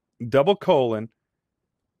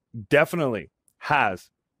 definitely has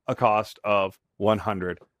a cost of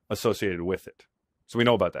 100 associated with it. So we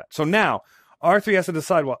know about that. So now R3 has to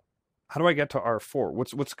decide, well, how do I get to R4?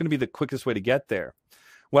 What's going to be the quickest way to get there?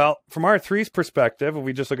 Well, from R3's perspective, if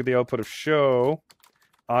we just look at the output of show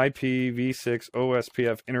IPv6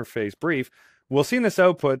 OSPF interface brief, we'll see in this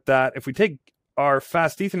output that if we take our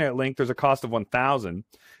fast Ethernet link, there's a cost of 1,000.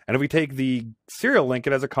 And if we take the serial link,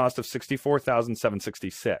 it has a cost of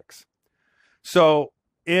 64,766. So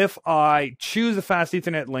if I choose the fast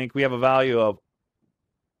Ethernet link, we have a value of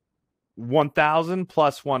 1,000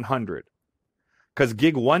 plus 100. Because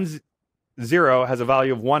gig 10 has a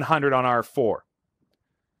value of 100 on R4.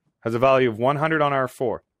 Has a value of 100 on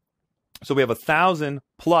R4. So we have 1,000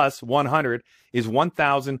 plus 100 is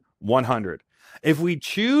 1,100. If we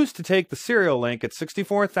choose to take the serial link, it's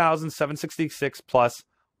 64,766 plus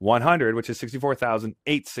 100, which is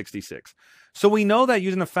 64,866. So we know that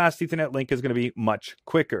using a fast Ethernet link is going to be much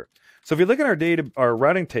quicker. So if you look at our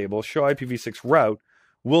routing table, show IPv6 route,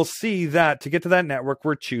 we'll see that to get to that network,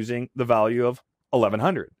 we're choosing the value of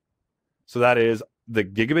 1,100. So that is the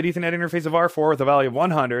gigabit Ethernet interface of R4 with a value of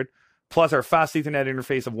 100 plus our fast Ethernet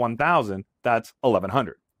interface of 1,000. That's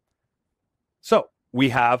 1,100. So we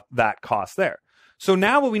have that cost there. So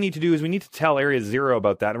now what we need to do is we need to tell area 0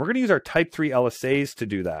 about that. And we're going to use our type 3 LSAs to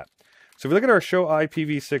do that. So if we look at our show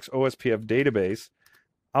IPv6 OSPF database,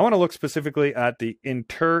 I want to look specifically at the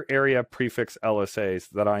inter-area prefix LSAs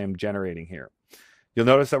that I am generating here. You'll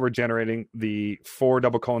notice that we're generating the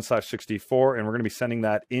 4::/64, and we're going to be sending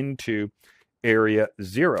that into area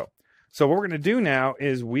 0. So what we're going to do now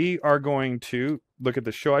is we are going to look at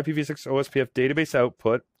the show IPv6 OSPF database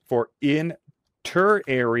output for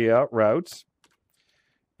inter-area routes.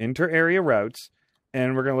 And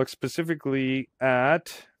we're going to look specifically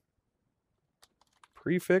at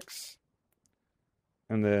prefix.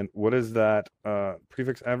 And then what is that?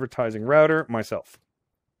 Prefix advertising router, myself.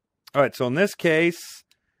 All right, so in this case,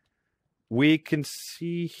 we can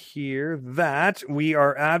see here that we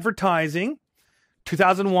are advertising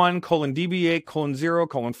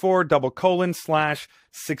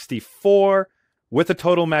 2001:DB8:0:4:/64 with a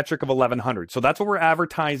total metric of 1100. So that's what we're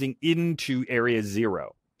advertising into area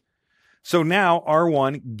 0. So now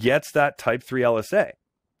R1 gets that type 3 LSA.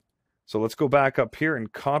 So let's go back up here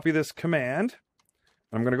and copy this command.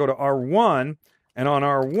 I'm going to go to R1, and on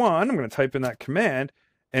R1, I'm going to type in that command,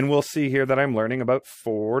 and we'll see here that I'm learning about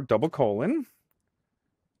 4::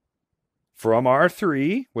 from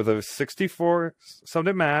R3 with a 64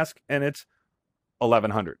 subnet mask, and it's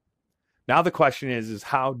 1100. Now the question is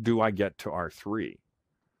how do I get to R3?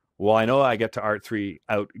 Well, I know I get to R3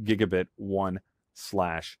 out gigabit 1/0.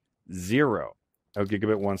 Out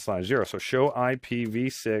gigabit 1/0. So show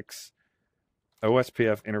IPv6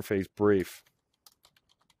 OSPF interface brief.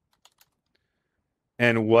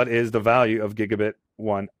 And what is the value of gigabit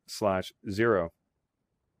 1/0?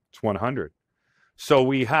 It's 100. So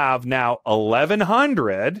we have now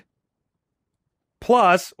 1100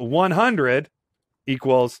 plus 100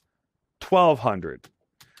 equals 1200.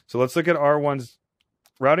 So let's look at R1's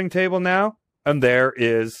routing table now, and there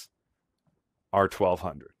is our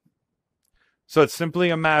 1200. So it's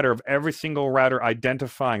simply a matter of every single router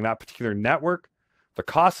identifying that particular network, the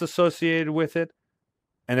costs associated with it,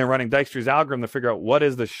 and then running Dijkstra's algorithm to figure out what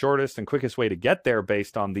is the shortest and quickest way to get there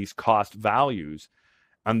based on these cost values,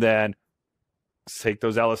 and then take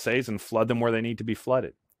those LSAs and flood them where they need to be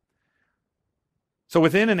flooded. So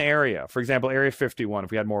within an area, for example, area 51, if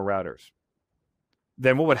we had more routers,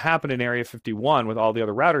 then what would happen in area 51 with all the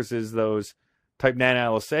other routers is those type 9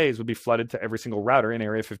 LSAs would be flooded to every single router in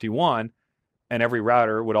area 51, and every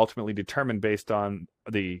router would ultimately determine based on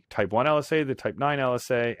the type 1 LSA, the type 9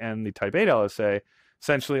 LSA, and the type 8 LSA,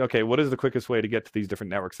 essentially, okay, what is the quickest way to get to these different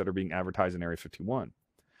networks that are being advertised in area 51?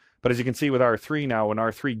 But as you can see with R3 now, when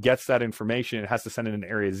R3 gets that information, it has to send it in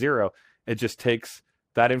area 0. It just takes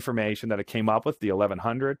that information that it came up with, the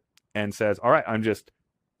 1100, and says, all right, I'm just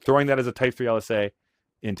throwing that as a type 3 LSA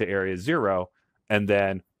into area 0. And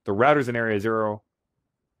then the routers in area 0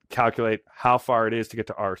 calculate how far it is to get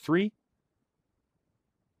to R3,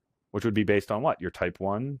 which would be based on what? Your type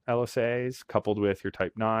 1 LSAs coupled with your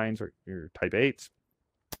type 9s or your type 8s.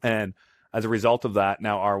 And as a result of that,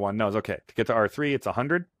 now R1 knows, okay, to get to R3, it's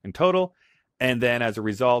 100 in total. And then as a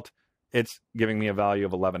result, it's giving me a value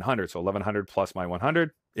of 1100. So 1100 plus my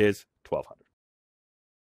 100 is 1200.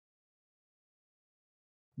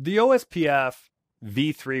 The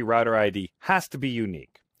OSPF-v3 router ID has to be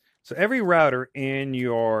unique. So every router in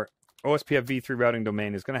your OSPF-v3 routing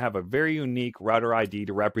domain is going to have a very unique router ID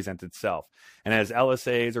to represent itself. And as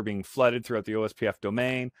LSAs are being flooded throughout the OSPF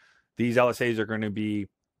domain, these LSAs are going to be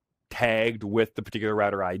tagged with the particular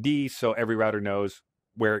router ID, so every router knows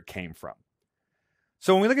where it came from.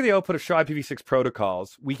 So when we look at the output of show IPv6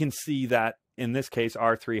 protocols, we can see that in this case,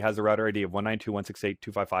 R3 has a router ID of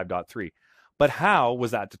 192.168.255.3. But how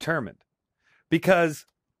was that determined? Because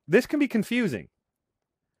this can be confusing.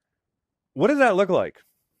 What does that look like?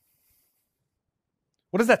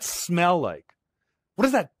 What does that smell like? What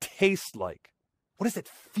does that taste like? What does it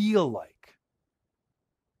feel like?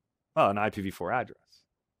 Well, an IPv4 address.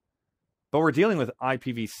 But we're dealing with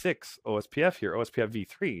IPv6 OSPF here,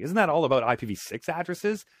 OSPF-v3. Isn't that all about IPv6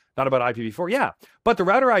 addresses, not about IPv4? Yeah, but the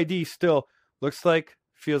router ID still looks like,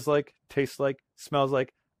 feels like, tastes like, smells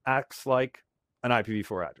like, acts like an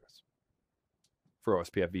IPv4 address for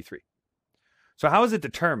OSPF-v3. So how is it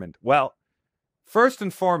determined? Well, first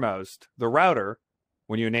and foremost, the router,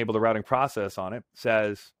 when you enable the routing process on it,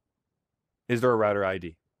 says, is there a router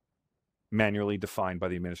ID? Manually defined by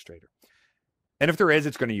the administrator. And if there is,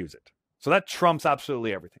 it's going to use it. So that trumps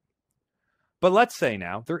absolutely everything. But let's say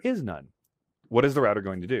now there is none. What is the router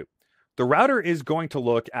going to do? The router is going to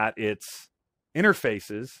look at its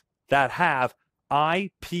interfaces that have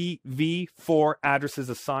IPv4 addresses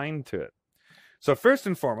assigned to it. So first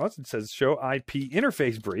and foremost, it says show IP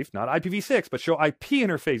interface brief, not IPv6, but show IP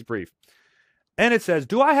interface brief. And it says,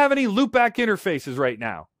 do I have any loopback interfaces right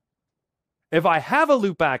now? If I have a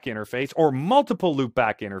loopback interface or multiple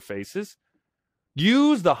loopback interfaces,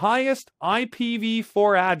 use the highest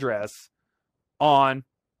IPv4 address on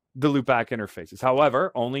the loopback interfaces.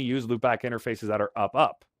 However, only use loopback interfaces that are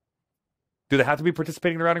up. Do they have to be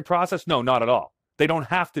participating in the routing process? No, not at all. They don't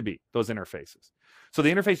have to be, those interfaces. So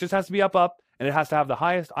the interface just has to be up, and it has to have the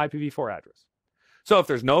highest IPv4 address. So if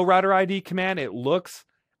there's no router ID command, it looks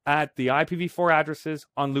at the IPv4 addresses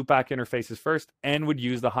on loopback interfaces first and would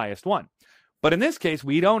use the highest one. But in this case,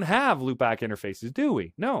 we don't have loopback interfaces, do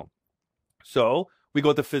we? No. So we go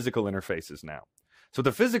with the physical interfaces now. So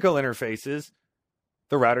the physical interfaces,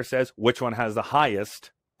 the router says which one has the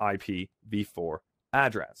highest IPv4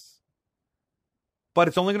 address. But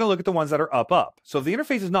it's only going to look at the ones that are up. So if the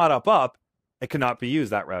interface is not up, it cannot be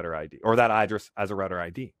used, that router ID, or that address as a router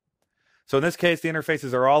ID. So in this case, the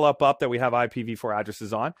interfaces are all up that we have IPv4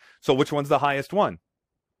 addresses on. So which one's the highest one?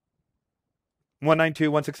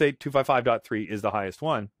 192.168.255.3 is the highest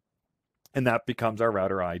one, and that becomes our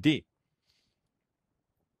router ID.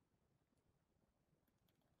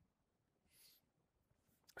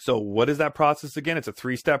 So what is that process again? It's a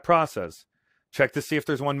 3-step process. Check to see if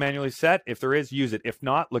there's one manually set. If there is, use it. If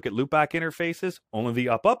not, look at loopback interfaces, only the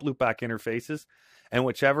up loopback interfaces, and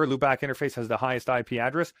whichever loopback interface has the highest IP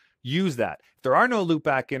address, use that. If there are no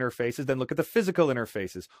loopback interfaces, then look at the physical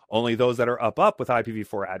interfaces, only those that are up with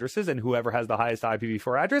IPv4 addresses, and whoever has the highest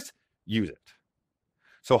IPv4 address, use it.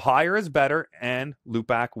 So higher is better, and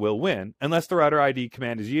loopback will win, unless the router ID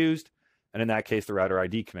command is used, and in that case, the router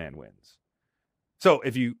ID command wins. So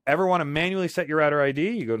if you ever want to manually set your router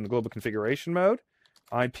ID, you go into global configuration mode,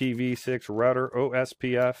 IPv6 router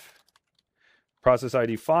OSPF, process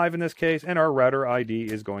ID 5 in this case, and our router ID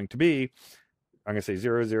is going to be, I'm going to say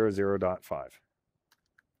 000.5.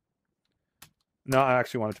 No, I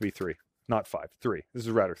actually want it to be 3, not 5, 3. This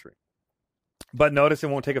is router 3. But notice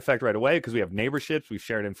it won't take effect right away because we have neighborships, we've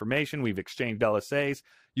shared information, we've exchanged LSAs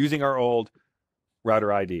using our old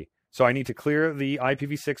router ID. So I need to clear the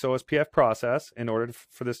IPv6 OSPF process in order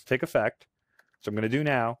for this to take effect. So I'm going to do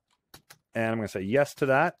now, and I'm going to say yes to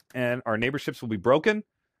that, and our neighborships will be broken,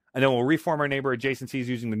 and then we'll reform our neighbor adjacencies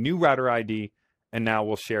using the new router ID, and now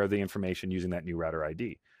we'll share the information using that new router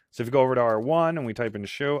ID. So if you go over to R1 and we type in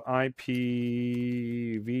show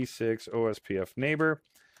IPv6 OSPF neighbor,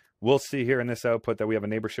 we'll see here in this output that we have a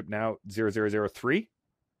neighborship now 0003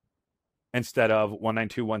 instead of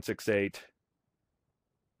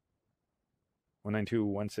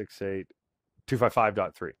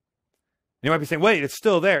 192.168.255.3. You might be saying, wait, it's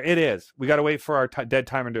still there. It is. We got to wait for our dead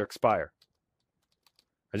timer to expire.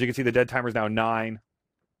 As you can see, the dead timer is now 9,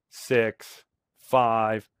 6,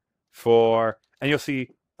 5, 4, and you'll see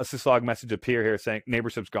a syslog message appear here saying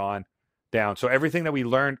neighborship's gone down. So everything that we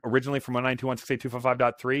learned originally from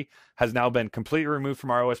 192.168.255.3 has now been completely removed from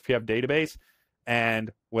our OSPF database,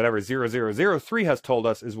 and whatever 0003 has told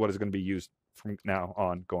us is what is going to be used from now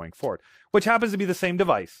on going forward, which happens to be the same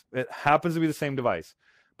device. It happens to be the same device,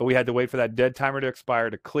 but we had to wait for that dead timer to expire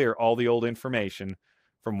to clear all the old information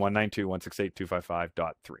from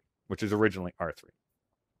 192.168.255.3, which is originally R3.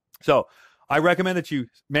 So I recommend that you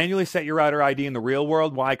manually set your router ID in the real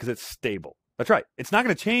world. Why? Because it's stable. That's right. It's not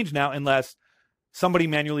going to change now unless somebody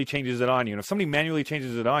manually changes it on you. And if somebody manually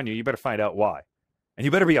changes it on you, you better find out why. And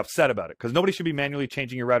you better be upset about it, because nobody should be manually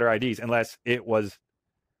changing your router IDs unless it was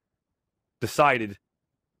decided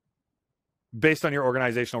based on your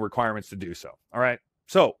organizational requirements to do so. All right.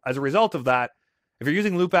 So as a result of that, if you're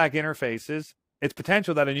using loopback interfaces, it's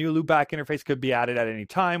potential that a new loopback interface could be added at any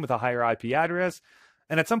time with a higher IP address.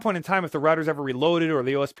 And at some point in time, if the router's ever reloaded or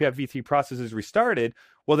the OSPFv3 process is restarted,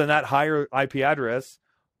 well, then that higher IP address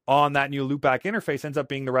on that new loopback interface ends up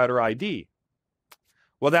being the router ID.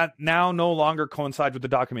 Well, that now no longer coincides with the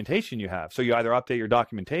documentation you have. So you either update your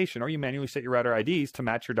documentation or you manually set your router IDs to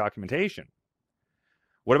match your documentation.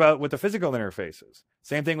 What about with the physical interfaces?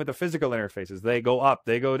 Same thing with the physical interfaces. They go up,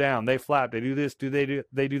 they go down, they flap, they do this, they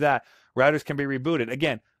do that. Routers can be rebooted.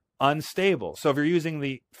 Again, unstable. So if you're using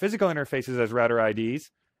the physical interfaces as router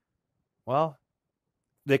IDs, well,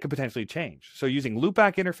 they could potentially change. So using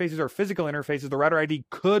loopback interfaces or physical interfaces, the router ID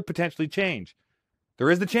could potentially change.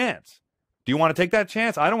 There is the chance. Do you want to take that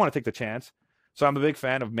chance? I don't want to take the chance. So I'm a big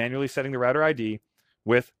fan of manually setting the router ID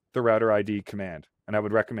with the router ID command. And I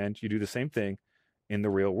would recommend you do the same thing in the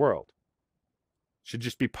real world. Should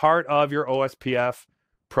just be part of your OSPF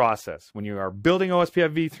process. When you are building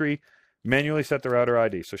OSPFv3, manually set the router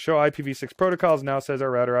ID. So show IPv6 protocols now says our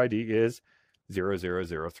router ID is 0003.